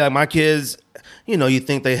 because, my kids, you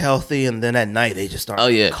think they healthy, and then at night they just start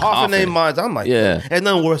coughing their minds. I'm like, there's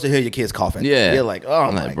nothing worse to hear your kids coughing. Yeah. You're like, oh,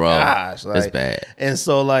 my gosh. Like, that's bad. And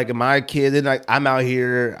so, like, my kids, and I'm out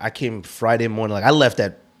here. I came Friday morning. Like, I left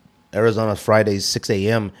at Arizona Friday, 6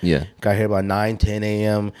 a.m. Yeah. Got here about 9, 10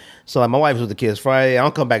 a.m. So, like, my wife was with the kids Friday. I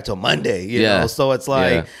don't come back till Monday, you know? So, it's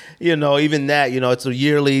like, even that, it's a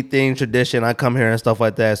yearly thing, tradition. I come here and stuff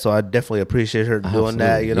like that. So, I definitely appreciate her doing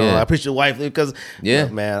that, I appreciate the wife because,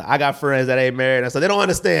 look, man, I got friends that ain't married. And so, they don't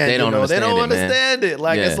understand. They don't understand it.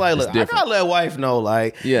 Like, it's like, look, I gotta let wife know,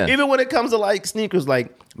 like, even when it comes to, like, sneakers,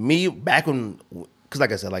 like, me back when, because,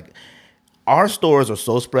 like I said, like, our stores are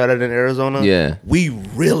so spread out in Arizona. Yeah, we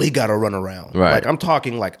really gotta run around. Right, like I'm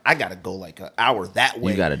talking like I gotta go like an hour that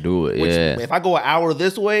way. You gotta do it. If I go an hour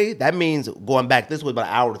this way, that means going back this way about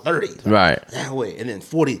an hour 30. Right, that way, and then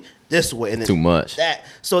 40 this way, and then too much. That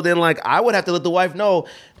so then like I would have to let the wife know.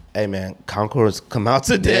 Hey man, Concord's come out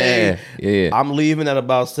today. Yeah. I'm leaving at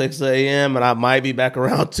about 6 a.m. and I might be back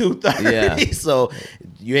around 2:30. Yeah. So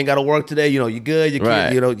you ain't got to work today. You good. Your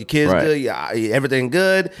kid, your kids good. Everything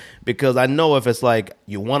good. Because I know if it's like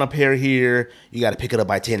you want a pair here, you got to pick it up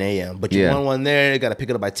by 10 a.m. But you want one there, you got to pick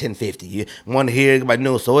it up by 10:50. One here by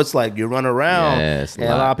noon. So it's like you run around. And a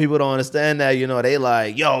lot of people don't understand that. They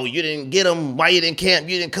like, yo, you didn't get them. Why you didn't camp?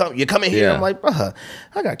 You didn't come. You're coming here. I'm like, bruh,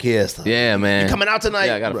 I got kids. Yeah, man. You coming out tonight?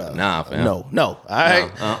 Yeah, I got nah, fam. No. All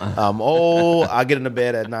right. I'm old. I get into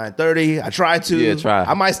bed at 9:30. I try to. Yeah, try.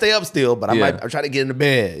 I might stay up still, but I try to get into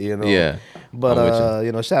bed. Yeah. But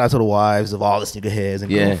shout out to the wives of all the sneakerheads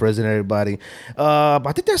and girlfriends and everybody. But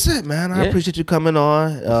I think that's it, man. I appreciate you coming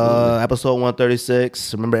on. Episode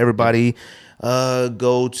 136. Remember, everybody,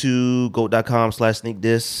 go to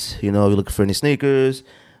goat.com/sneakdis. If you're looking for any sneakers.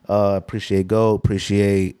 Appreciate Goat.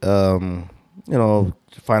 Appreciate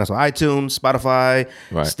find us on iTunes, Spotify,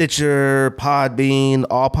 Stitcher, Podbean,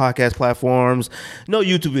 all podcast platforms. No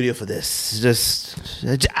YouTube video for this.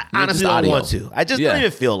 I honestly don't want to. I just don't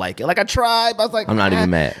even feel like it. Like I tried, but I was like, I'm not even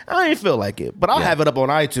mad. I don't even feel like it. But I'll have it up on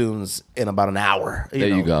iTunes in about an hour.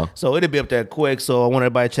 You go. So it'll be up there quick. So I want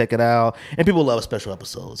everybody to check it out. And people love special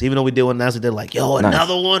episodes. Even though we did one last week, they're like, yo,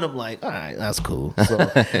 another one. I'm like, all right, that's cool.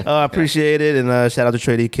 So I appreciate it. And shout out to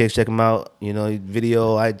Trey D Kicks. Check him out.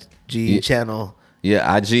 Video, IG channel.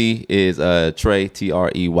 Yeah, IG is Trey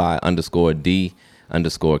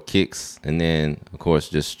Trey_D_Kicks, and then of course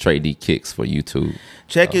just Trey D Kicks for YouTube.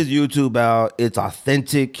 Check his YouTube out. It's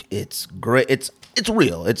authentic. It's great. It's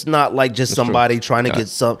real. It's not like just somebody trying to get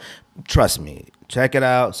some. Trust me. Check it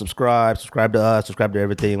out. Subscribe to us. Subscribe to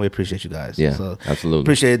everything. We appreciate you guys. Yeah, absolutely.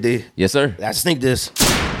 Appreciate it, D. Yes, sir. Let's sneak this.